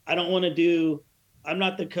don't want to do. I'm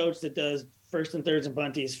not the coach that does first and thirds and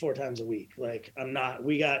bunties 4 times a week. I'm not.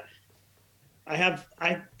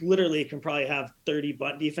 I literally can probably have 30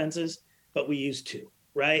 bunt defenses, but we use 2,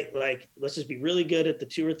 right? Let's just be really good at the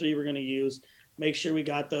 2 or 3 we're going to use. Make sure we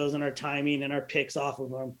got those and our timing and our picks off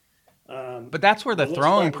of them. But that's where the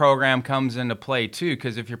throwing program comes into play too,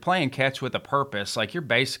 because if you're playing catch with a purpose, you're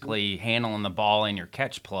basically handling the ball in your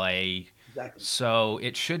catch play. Exactly. So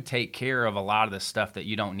it should take care of a lot of the stuff that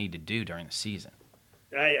you don't need to do during the season.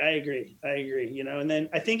 I agree. And then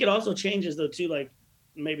I think it also changes though too, like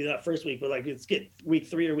maybe not first week, but like it's get week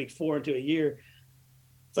 3 or week 4 into a year.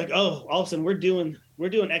 It's like, oh, all of a sudden we're doing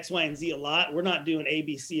X, Y, and Z a lot. We're not doing A,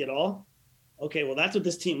 B, C at all. Okay, well, that's what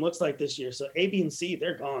this team looks like this year. So A, B, and C,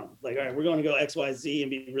 they're gone. Like, all right, we're going to go X, Y, Z and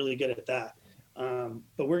be really good at that.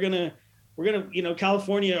 But we're gonna,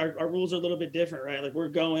 California, our rules are a little bit different, right? Like we're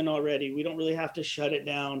going already. We don't really have to shut it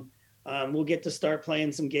down. We'll get to start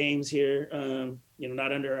playing some games here.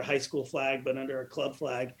 Not under a high school flag, but under a club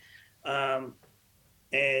flag.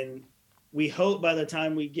 And we hope by the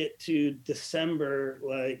time we get to December,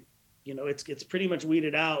 like, it's pretty much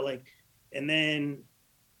weeded out. Like, and then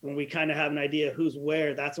when we kind of have an idea who's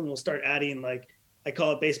where, that's when we'll start adding, like, I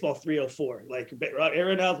call it baseball 304, like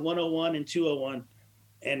air it out 101 and 201.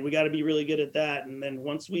 And we got to be really good at that. And then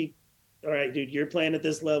once all right, dude, you're playing at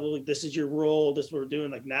this level. This is your role. This is what we're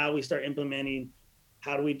doing. Like now we start implementing,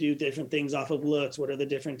 how do we do different things off of looks? What are the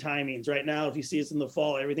different timings? Right now, if you see us in the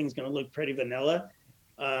fall, everything's going to look pretty vanilla.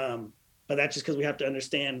 But that's just because we have to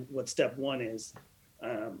understand what step 1 is.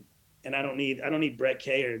 And I don't need Brett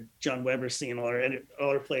Kay or John Weber seeing all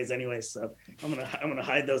our plays anyway. So I'm gonna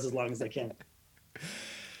hide those as long as I can.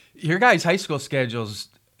 Your guys' high school schedule's,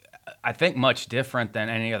 I think, much different than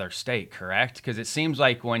any other state, correct? Because it seems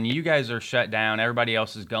like when you guys are shut down, everybody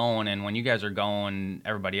else is going, and when you guys are going,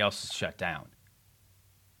 everybody else is shut down.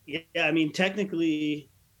 Yeah, I mean, technically,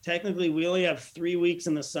 we only have 3 weeks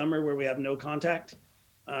in the summer where we have no contact,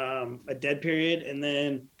 a dead period, and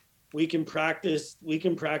then we can practice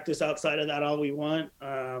outside of that all we want.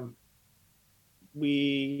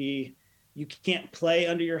 You can't play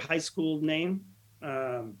under your high school name.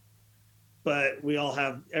 But we all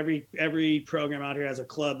have every program out here has a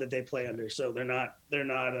club that they play under. So they're not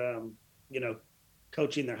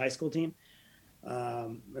coaching their high school team.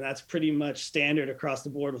 And that's pretty much standard across the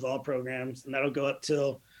board with all programs. And that'll go up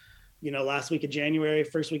till, last week of January,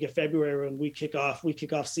 first week of February, when we kick off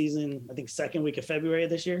season, I think second week of February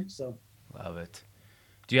this year. So love it.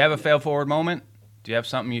 Do you have a fail forward moment? Do you have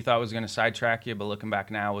something you thought was going to sidetrack you, but looking back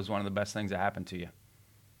now was one of the best things that happened to you?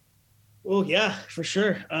 Well, yeah, for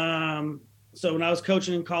sure. So when I was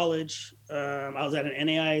coaching in college, I was at an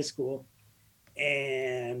NAIA school,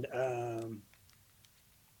 and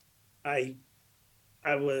I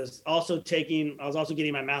was also getting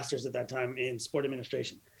my master's at that time in sport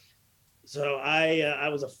administration. So I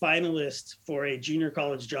was a finalist for a junior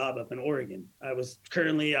college job up in Oregon. I was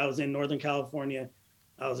in Northern California.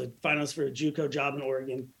 I was a finalist for a JUCO job in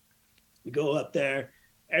Oregon. We go up there,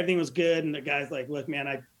 everything was good, and the guy's like, "Look, man,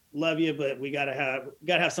 I love you, but we gotta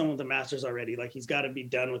have someone with a master's already. Like he's got to be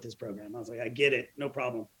done with his program." I was like, "I get it, no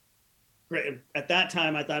problem." Great. At that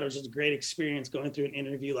time, I thought it was just a great experience going through an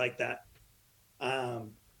interview like that. I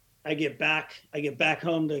get back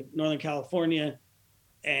home to Northern California,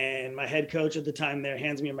 and my head coach at the time there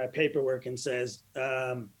hands me my paperwork and says,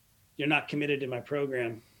 "You're not committed to my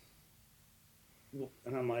program."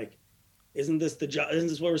 And I'm like, "Isn't this the job? Isn't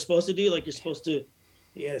this what we're supposed to do? Like you're supposed to?"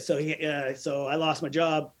 Yeah. So I lost my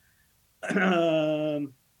job.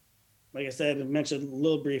 Like I said, I mentioned a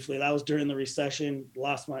little briefly, that was during the recession.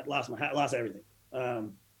 Lost everything.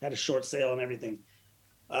 Had a short sale and everything.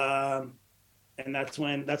 And that's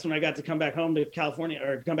when I got to come back home to California,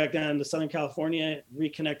 or come back down to Southern California,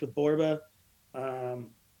 reconnect with Borba. And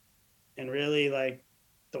really, like,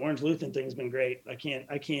 the Orange Lutheran thing has been great. I can't,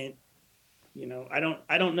 I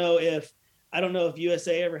don't know if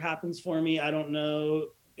USA ever happens for me. I don't know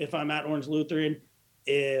if I'm at Orange Lutheran,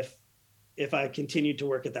 if I continued to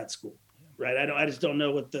work at that school, right? I just don't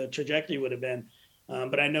know what the trajectory would have been.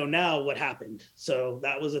 But I know now what happened. So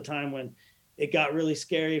that was a time when it got really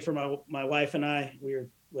scary for my wife and I. We were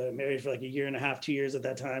married for like 1.5 years, 2 years at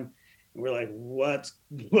that time. And we're like, what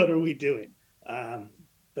are we doing?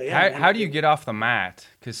 But yeah, how do you get off the mat?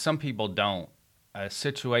 Because some people don't. A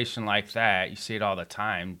situation like that, you see it all the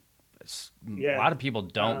time. A lot of people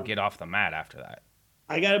don't get off the mat after that.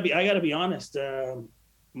 I gotta be honest.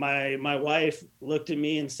 My wife looked at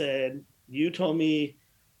me and said, "You told me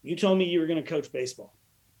you were going to coach baseball."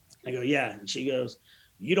 I go, "Yeah." And she goes,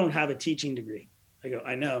 "You don't have a teaching degree." I go,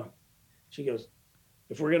 "I know." She goes,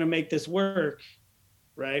 "If we're going to make this work,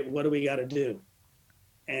 right, what do we got to do?"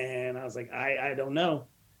 And I was like, I don't know.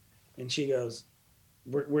 And she goes,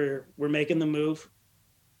 we're making the move.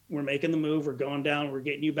 We're making the move. We're going down. We're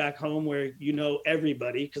getting you back home where you know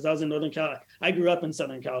everybody. Because I was in Northern California. I grew up in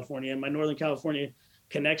Southern California, and my Northern California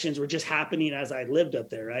connections were just happening as I lived up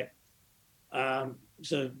there, right?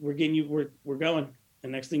 So we're getting you. We're going.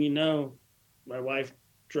 And next thing you know, my wife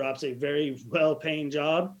drops a very well-paying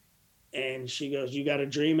job, and she goes, "You got a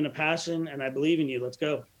dream and a passion, and I believe in you. Let's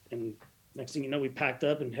go." And next thing you know, we packed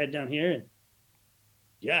up and head down here. And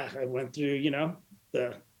yeah, I went through,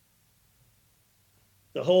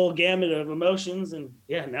 the whole gamut of emotions. And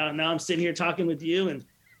yeah, now I'm sitting here talking with you, and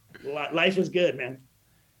life is good, man.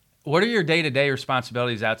 What are your day-to-day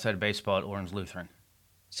responsibilities outside of baseball at Orange Lutheran?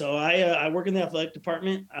 So I work in the athletic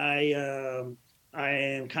department. I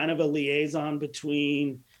am kind of a liaison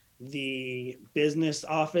between the business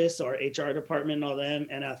office or HR department and all them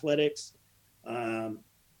and athletics,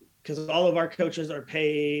 because all of our coaches are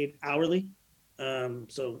paid hourly.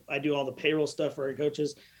 So I do all the payroll stuff for our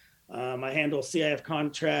coaches. I handle CIF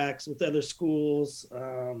contracts with other schools.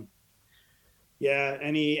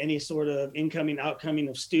 Any sort of incoming, outcoming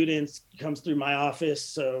of students comes through my office.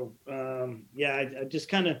 So I just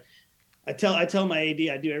kind of, I tell my AD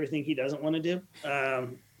I do everything he doesn't want to do.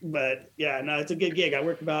 But yeah, no, it's a good gig. I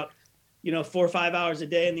work about 4 or 5 hours a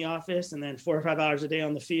day in the office, and then 4 or 5 hours a day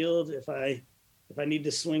on the field. If I need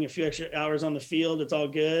to swing a few extra hours on the field, it's all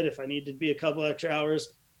good. If I need to be a couple extra hours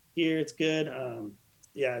here, it's good.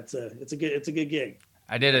 It's a good gig.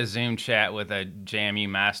 I did a Zoom chat with a JMU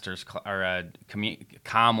Masters or a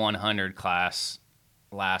Com 100 class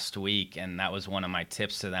last week, and that was one of my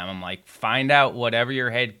tips to them. I'm like, find out whatever your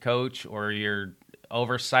head coach or your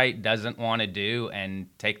oversight doesn't want to do and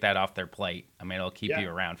take that off their plate. I mean, it'll keep you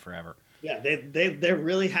around forever. Yeah, they're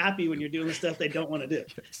really happy when you're doing the stuff they don't want to do.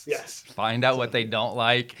 Yes. Find out what they don't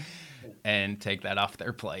like and take that off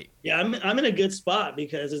their plate. Yeah, I'm in a good spot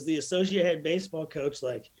because as the associate head baseball coach,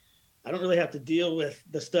 like, I don't really have to deal with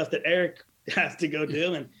the stuff that Eric has to go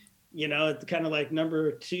do. And, it's kind of like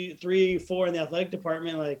number 2, 3, 4 in the athletic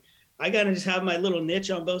department. Like, I got to just have my little niche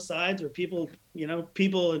on both sides where people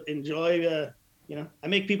enjoy, I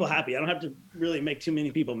make people happy. I don't have to really make too many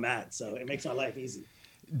people mad. So it makes my life easy.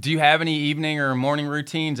 Do you have any evening or morning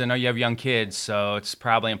routines? I know you have young kids, so it's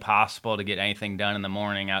probably impossible to get anything done in the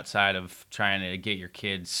morning outside of trying to get your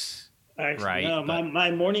kids right. No, my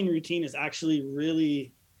morning routine is actually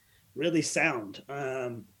really, really sound.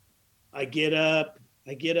 I get up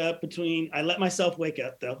I let myself wake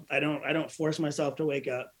up though. I don't force myself to wake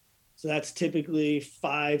up. So that's typically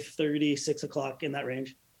 5:30, 6 o'clock in that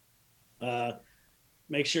range.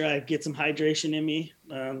 Make sure I get some hydration in me,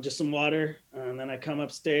 just some water. And then I come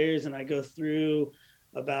upstairs and I go through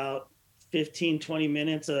about 15, 20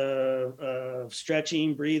 minutes of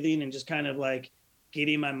stretching, breathing, and just kind of like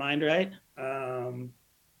getting my mind right.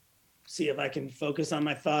 See if I can focus on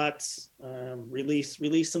my thoughts,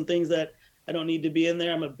 release some things that I don't need to be in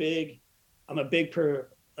there. I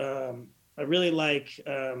really like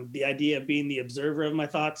the idea of being the observer of my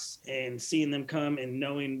thoughts and seeing them come and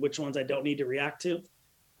knowing which ones I don't need to react to.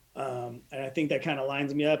 And I think that kind of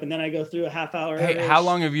lines me up. And then I go through a half hour. Hey, how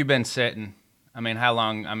long have you been sitting? How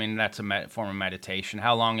long? That's a form of meditation.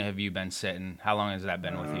 How long have you been sitting? How long has that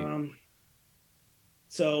been with you?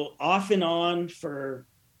 So off and on for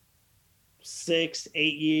 6,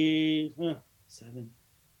 8 years, 7,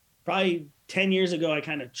 probably 10 years ago, I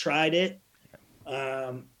kind of tried it.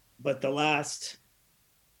 But the last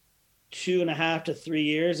 2.5 to 3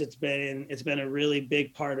 years, it's been a really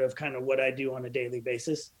big part of kind of what I do on a daily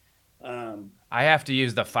basis. I have to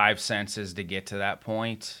use the 5 senses to get to that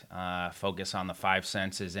point, focus on the 5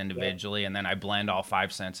 senses individually, and then I blend all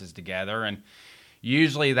 5 senses together. And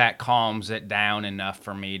usually that calms it down enough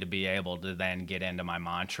for me to be able to then get into my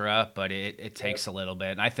mantra, but it takes a little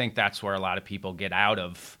bit. And I think that's where a lot of people get out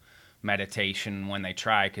of meditation when they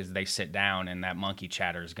try, because they sit down and that monkey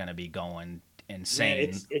chatter is going to be going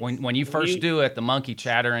insane. When you first do it, the monkey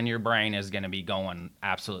chatter in your brain is going to be going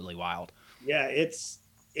absolutely wild. Yeah, it's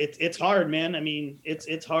hard, man. I mean,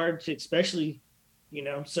 it's hard to, especially,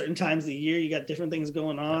 certain times of the year, you got different things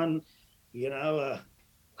going on,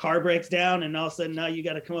 car breaks down and all of a sudden now you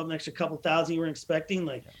got to come up an extra couple thousand you weren't expecting.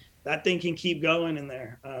 Like that thing can keep going in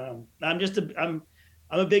there.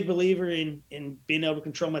 I'm a big believer in being able to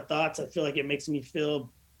control my thoughts. I feel like it makes me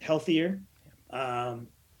feel healthier.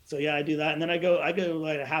 So yeah, I do that. And then I go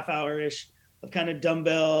like a half hour-ish of kind of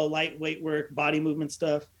dumbbell, lightweight work, body movement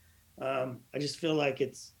stuff. I just feel like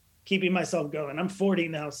it's keeping myself going. I'm 40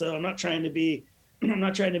 now, so I'm not trying to be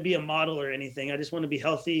a model or anything. I just want to be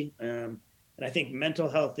healthy. And I think mental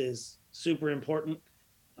health is super important.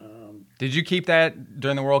 Did you keep that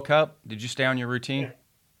during the World Cup? Did you stay on your routine?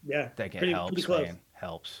 Yeah. I think it helps, pretty close. Man.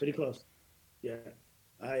 Helps. Pretty close. Yeah.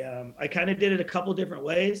 I kind of did it a couple different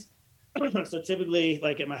ways. So typically,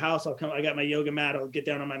 like at my house, I got my yoga mat. I'll get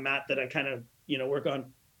down on my mat that I kind of, work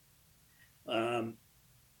on.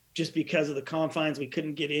 Just because of the confines, we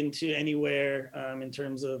couldn't get into anywhere in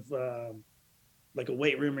terms of like a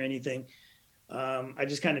weight room or anything. I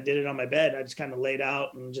just kind of did it on my bed. I just kind of laid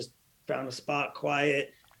out and just found a spot,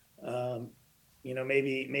 quiet.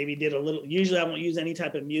 Maybe did a little, usually I won't use any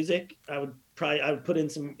type of music. I would put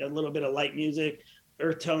in a little bit of light music,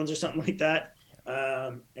 earth tones or something like that.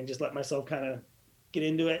 And just let myself kind of get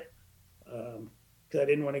into it. Cause I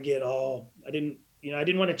didn't want to I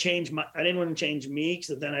didn't want to change me.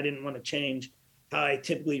 Cause then I didn't want to change how I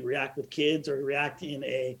typically react with kids or react in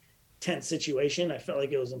a tense situation. I felt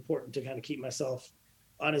like it was important to kind of keep myself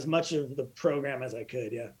on as much of the program as I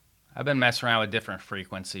could. Yeah. I've been messing around with different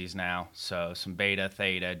frequencies now. So some beta,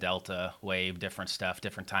 theta, delta, wave, different stuff,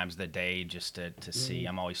 different times of the day, just to see.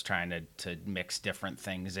 I'm always trying to mix different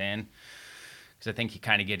things in. Because I think you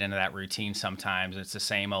kind of get into that routine sometimes. It's the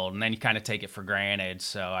same old, and then you kind of take it for granted.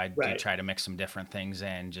 So I do try to mix some different things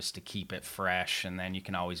in just to keep it fresh, and then you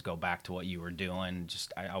can always go back to what you were doing.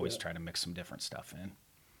 I always try to mix some different stuff in.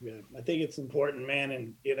 Yeah, I think it's important, man.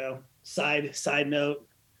 And side note,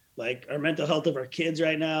 like our mental health of our kids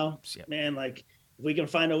right now, man. Like if we can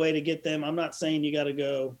find a way to get them, I'm not saying you got to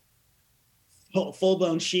go full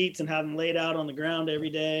blown sheets and have them laid out on the ground every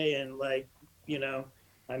day, and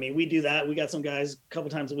I mean, we do that. We got some guys a couple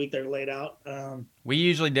times a week that are laid out. We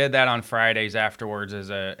usually did that on Fridays afterwards as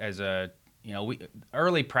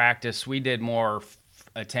early practice. We did more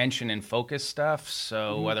attention and focus stuff.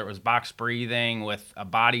 So whether it was box breathing with a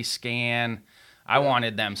body scan, I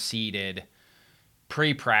wanted them seated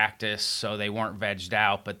pre-practice so they weren't vegged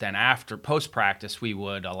out. But then post-practice, we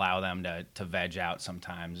would allow them to veg out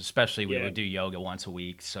sometimes, especially we would do yoga once a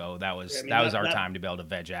week. So that was our time to be able to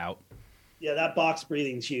veg out. Yeah, that box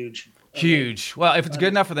breathing is huge. Huge. Well, if it's good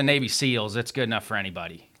enough for the Navy SEALs, it's good enough for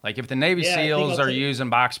anybody. Like if the Navy SEALs are using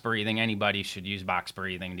box breathing, anybody should use box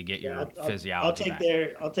breathing to get your physiology back.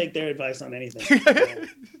 I'll take their advice on anything.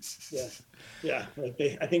 Yeah.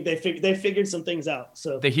 Like I think they figured some things out.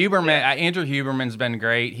 So the Huberman, Andrew Huberman's been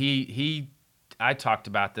great. I talked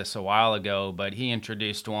about this a while ago, but he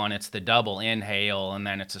introduced one. It's the double inhale and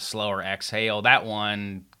then it's a slower exhale. That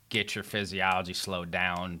one gets your physiology slowed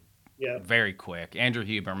down. Yeah, very quick. Andrew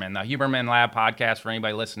Huberman, the Huberman Lab podcast, for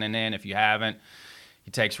anybody listening in, if you haven't, he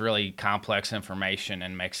takes really complex information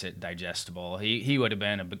and makes it digestible. He would have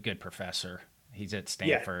been a good professor. He's at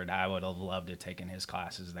Stanford. I would have loved to have taken his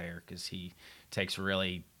classes there because he takes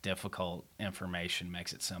really difficult information,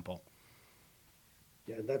 makes it simple.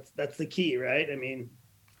 Yeah, that's the key, right? I mean,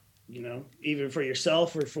 even for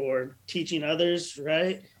yourself or for teaching others,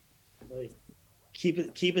 right? Like keep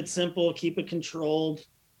it simple, keep it controlled.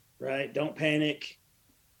 Right? Don't panic.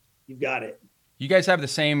 You've got it. You guys have the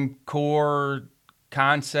same core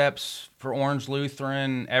concepts for Orange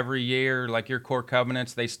Lutheran every year, like your core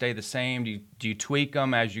covenants, they stay the same? Do you tweak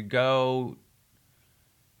them as you go?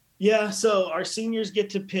 Yeah, so our seniors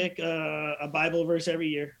get to pick a Bible verse every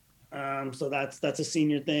year. So that's a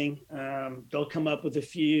senior thing. They'll come up with a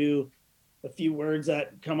few words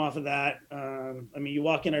that come off of that. I mean, you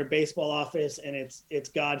walk in our baseball office and it's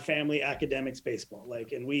God, family, academics, baseball.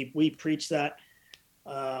 And we preach that.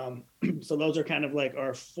 So those are kind of like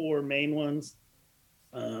our four main ones.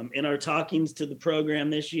 In our talkings to the program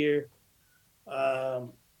this year, I've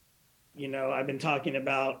been talking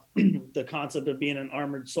about the concept of being an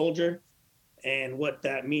armored soldier and what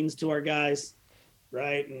that means to our guys.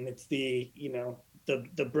 Right. And it's the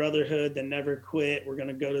brotherhood, the never quit. We're going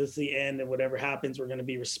to go to the end, and whatever happens, we're going to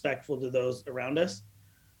be respectful to those around us.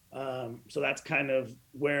 So that's kind of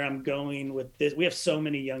where I'm going with this. We have so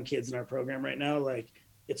many young kids in our program right now. Like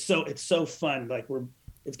it's so fun. Like we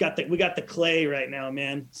got the clay right now,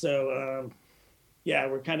 man. So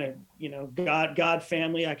we're kind of, God,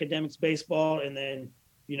 family, academics, baseball. And then,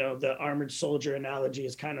 the armored soldier analogy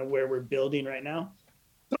is kind of where we're building right now.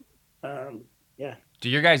 Do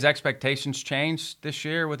your guys' expectations change this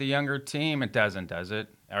year with a younger team? It doesn't, does it?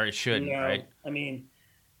 Or it shouldn't, right? I mean,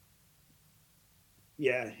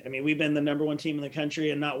 we've been the number one team in the country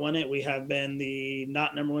and not won it. We have been the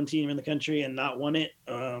not number one team in the country and not won it.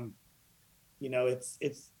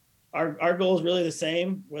 It's our goal is really the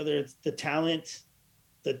same, whether it's the talent,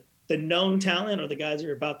 the known talent, or the guys who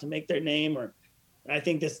are about to make their name. Or I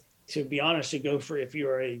think this, to be honest, should go for if you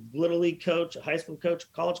are a little league coach, a high school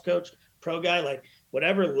coach, college coach, pro guy, like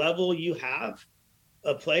whatever level you have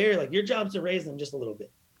a player, like your job is to raise them just a little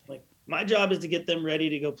bit. Like my job is to get them ready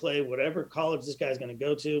to go play whatever college this guy's going to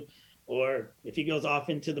go to, or if he goes off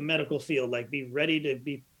into the medical field, like be ready to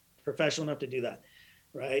be professional enough to do that.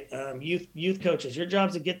 Right. Youth coaches, your job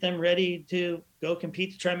is to get them ready to go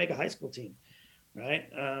compete to try and make a high school team.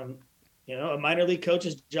 Right. A minor league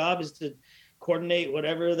coach's job is to coordinate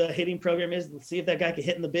whatever the hitting program is and see if that guy can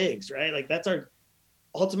hit in the bigs. Right. Like that's our,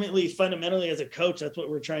 ultimately, fundamentally, as a coach, that's what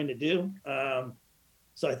we're trying to do.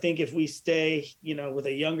 So I think if we stay, with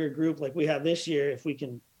a younger group like we have this year, if we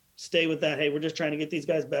can stay with that. Hey, we're just trying to get these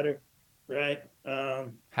guys better. Right.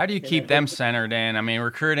 How do you keep them centered in? I mean,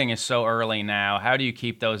 recruiting is so early now. How do you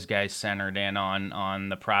keep those guys centered in on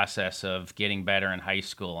the process of getting better in high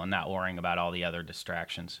school and not worrying about all the other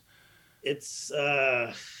distractions? It's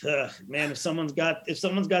man, if someone's got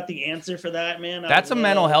the answer for that, man, that's a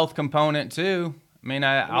mental health component too. I mean,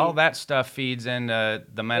 all that stuff feeds into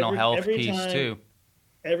the mental health piece too.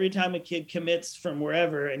 Every time a kid commits from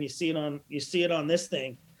wherever, and you see it on this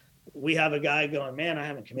thing, we have a guy going, man, I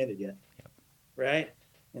haven't committed yet. Right.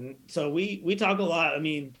 And so we talk a lot. I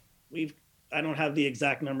mean, I don't have the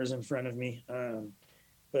exact numbers in front of me.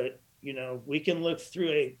 But we can look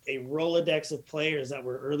through a Rolodex of players that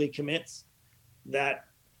were early commits that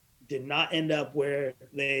did not end up where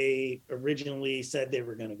they originally said they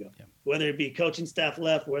were going to go. Yeah. Whether it be coaching staff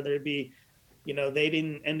left, whether it be, they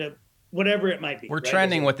didn't end up, whatever it might be. We're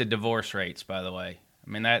trending with the divorce rates, by the way. I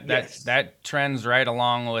mean, that trends right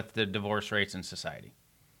along with the divorce rates in society.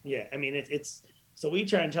 Yeah, I mean, it's so we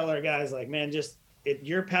try and tell our guys, like, man,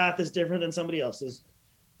 your path is different than somebody else's,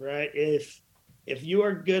 right? If you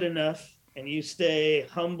are good enough and you stay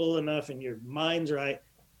humble enough and your mind's right,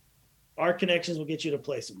 our connections will get you to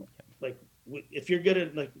play somewhere. Like, if you're good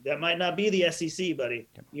at, like, that might not be the SEC, buddy.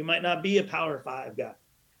 You might not be a Power 5 guy,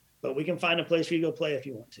 but we can find a place for you to go play if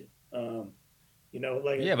you want to.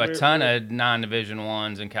 You have a ton of non-Division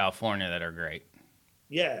ones in California that are great.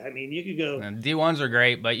 Yeah, I mean, you could go. D1s are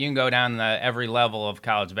great, but you can go down to every level of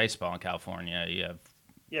college baseball in California. You have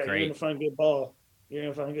great. You're going to find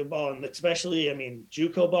good ball. And especially, I mean,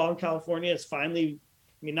 JUCO ball in California is finally,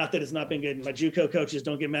 I mean, not that it's not been good. My JUCO coaches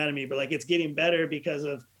don't get mad at me, but, like, it's getting better because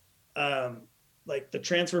of, like, the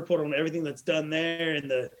transfer portal and everything that's done there,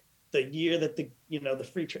 and the year that the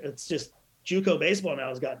free, it's just, JUCO baseball now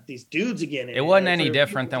has got these dudes again. It wasn't any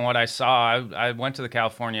different than what I saw. I went to the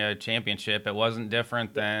California Championship. It wasn't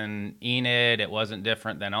different than Enid. It wasn't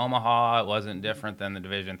different than Omaha. It wasn't different than the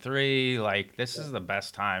Division III. Like, this is the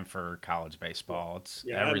best time for college baseball. It's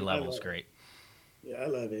every level is great. Yeah, I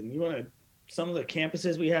love it. And some of the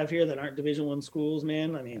campuses we have here that aren't Division I schools,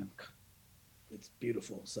 man, I mean, it's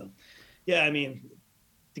beautiful. So, yeah, I mean,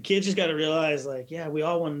 the kids just got to realize, like, yeah, we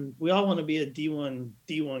all want to be a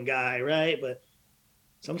D1 guy, right? But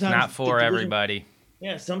sometimes not for everybody.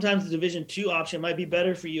 Yeah, sometimes the Division II option might be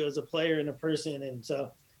better for you as a player and a person, and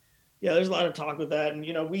so yeah, there's a lot of talk with that.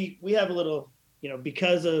 And we have a little,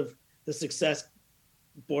 because of the success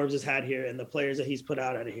Borbs has had here and the players that he's put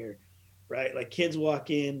out of here, right? Like, kids walk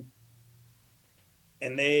in,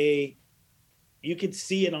 and you could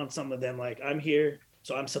see it on some of them. Like, I'm here,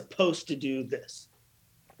 so I'm supposed to do this.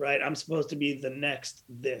 Right, I'm supposed to be the next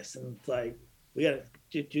this, and it's like, we gotta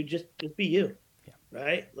just be you,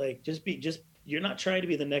 right? Like, you're not trying to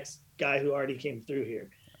be the next guy who already came through here,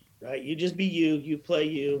 right? You just be you, you play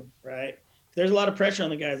you, right? There's a lot of pressure on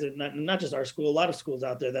the guys that not just our school, a lot of schools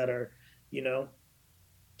out there that are,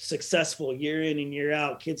 successful year in and year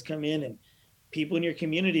out. Kids come in, and people in your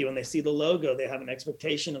community, when they see the logo, they have an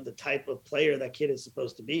expectation of the type of player that kid is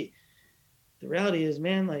supposed to be. The reality is,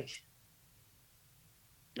 man, like,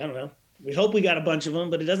 I don't know. We hope we got a bunch of them,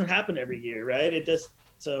 but it doesn't happen every year, right? It's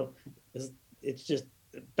just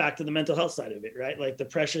back to the mental health side of it, right? Like, the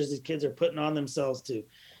pressures these kids are putting on themselves to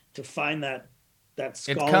find that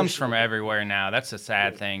scholarship. It comes from everywhere now. That's the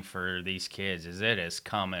sad thing for these kids, is it is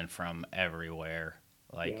coming from everywhere.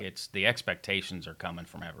 Like, it's the expectations are coming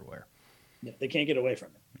from everywhere. Yeah, they can't get away from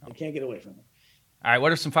it. No. They can't get away from it. All right,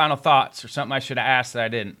 what are some final thoughts, or something I should have asked that I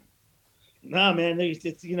didn't? No, man,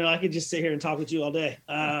 it's, I could just sit here and talk with you all day.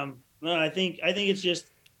 No, I think it's just,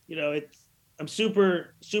 I'm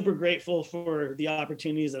super, super grateful for the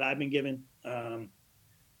opportunities that I've been given. And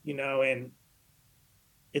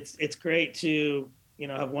it's great to,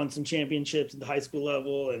 have won some championships at the high school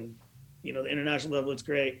level and, the international level. It's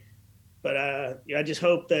great. But I just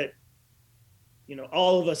hope that,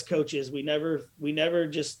 all of us coaches, we never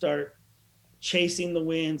just start chasing the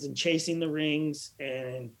wins and chasing the rings,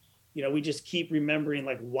 and we just keep remembering,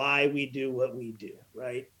 like, why we do what we do,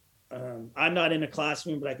 right? I'm not in a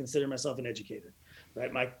classroom, but I consider myself an educator,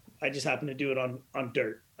 right? I just happen to do it on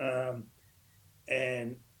dirt.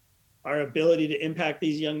 And our ability to impact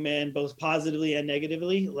these young men, both positively and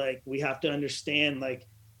negatively, like, we have to understand, like,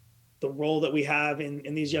 the role that we have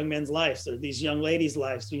in these young men's lives, or these young ladies'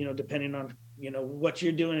 lives, depending on, what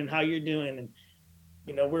you're doing and how you're doing. And,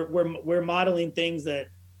 we're modeling things that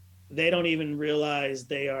they don't even realize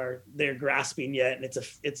they're grasping yet. And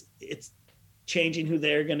it's changing who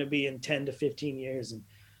they're going to be in 10 to 15 years. And,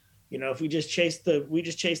 if we just chase the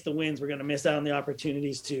wins, we're going to miss out on the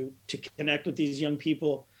opportunities to connect with these young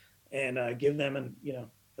people and give them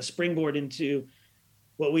a springboard into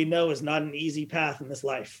what we know is not an easy path in this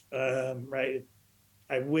life, right?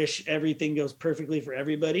 I wish everything goes perfectly for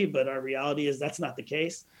everybody, but our reality is that's not the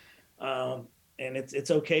case. And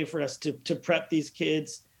it's okay for us to prep these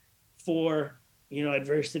kids for,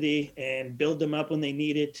 adversity and build them up when they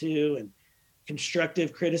need it to, and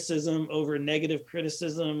constructive criticism over negative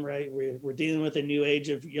criticism, right? We're dealing with a new age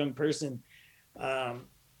of young person. And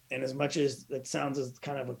as much as that sounds as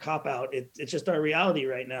kind of a cop-out, it's just our reality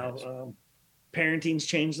right now. Parenting's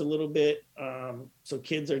changed a little bit. So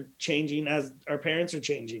kids are changing as our parents are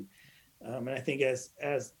changing. And I think as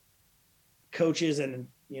coaches and,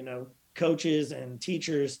 coaches and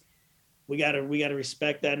teachers, we gotta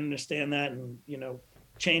respect that and understand that, and,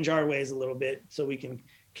 change our ways a little bit so we can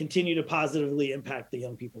continue to positively impact the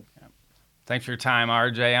young people. Yeah. Thanks for your time,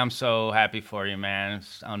 RJ. I'm so happy for you, man.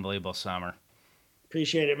 It's an unbelievable summer.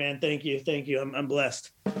 Appreciate it, man. Thank you. I'm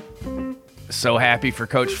blessed. So happy for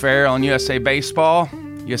Coach Farrell and USA Baseball.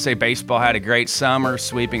 USA Baseball had a great summer,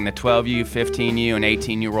 sweeping the 12U, 15U, and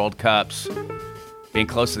 18U World Cups. Being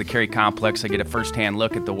close to the Cary Complex, I get a first-hand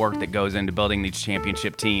look at the work that goes into building these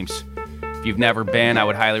championship teams. If you've never been, I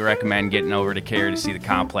would highly recommend getting over to Cary to see the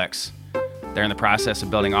complex. They're in the process of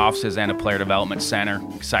building offices and a player development center.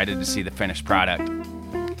 Excited to see the finished product.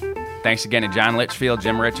 Thanks again to John Litchfield,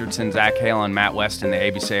 Jim Richardson, Zach Hale, and Matt West in the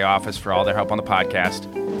ABCA office for all their help on the podcast.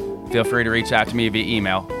 Feel free to reach out to me via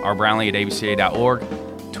email, rbrownlee@abca.org,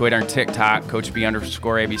 Twitter and TikTok,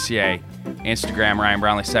 CoachB_ABCA, Instagram,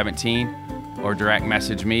 RyanBrownlee17, or direct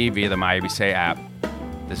message me via the MyABCA app.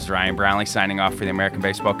 This is Ryan Brownlee signing off for the American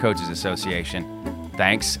Baseball Coaches Association.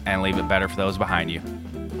 Thanks, and leave it better for those behind you.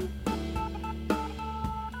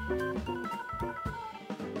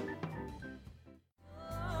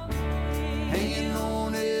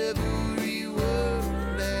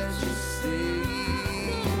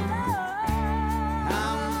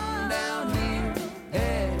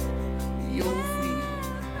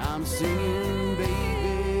 Singing, baby,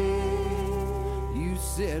 you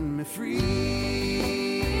set me free.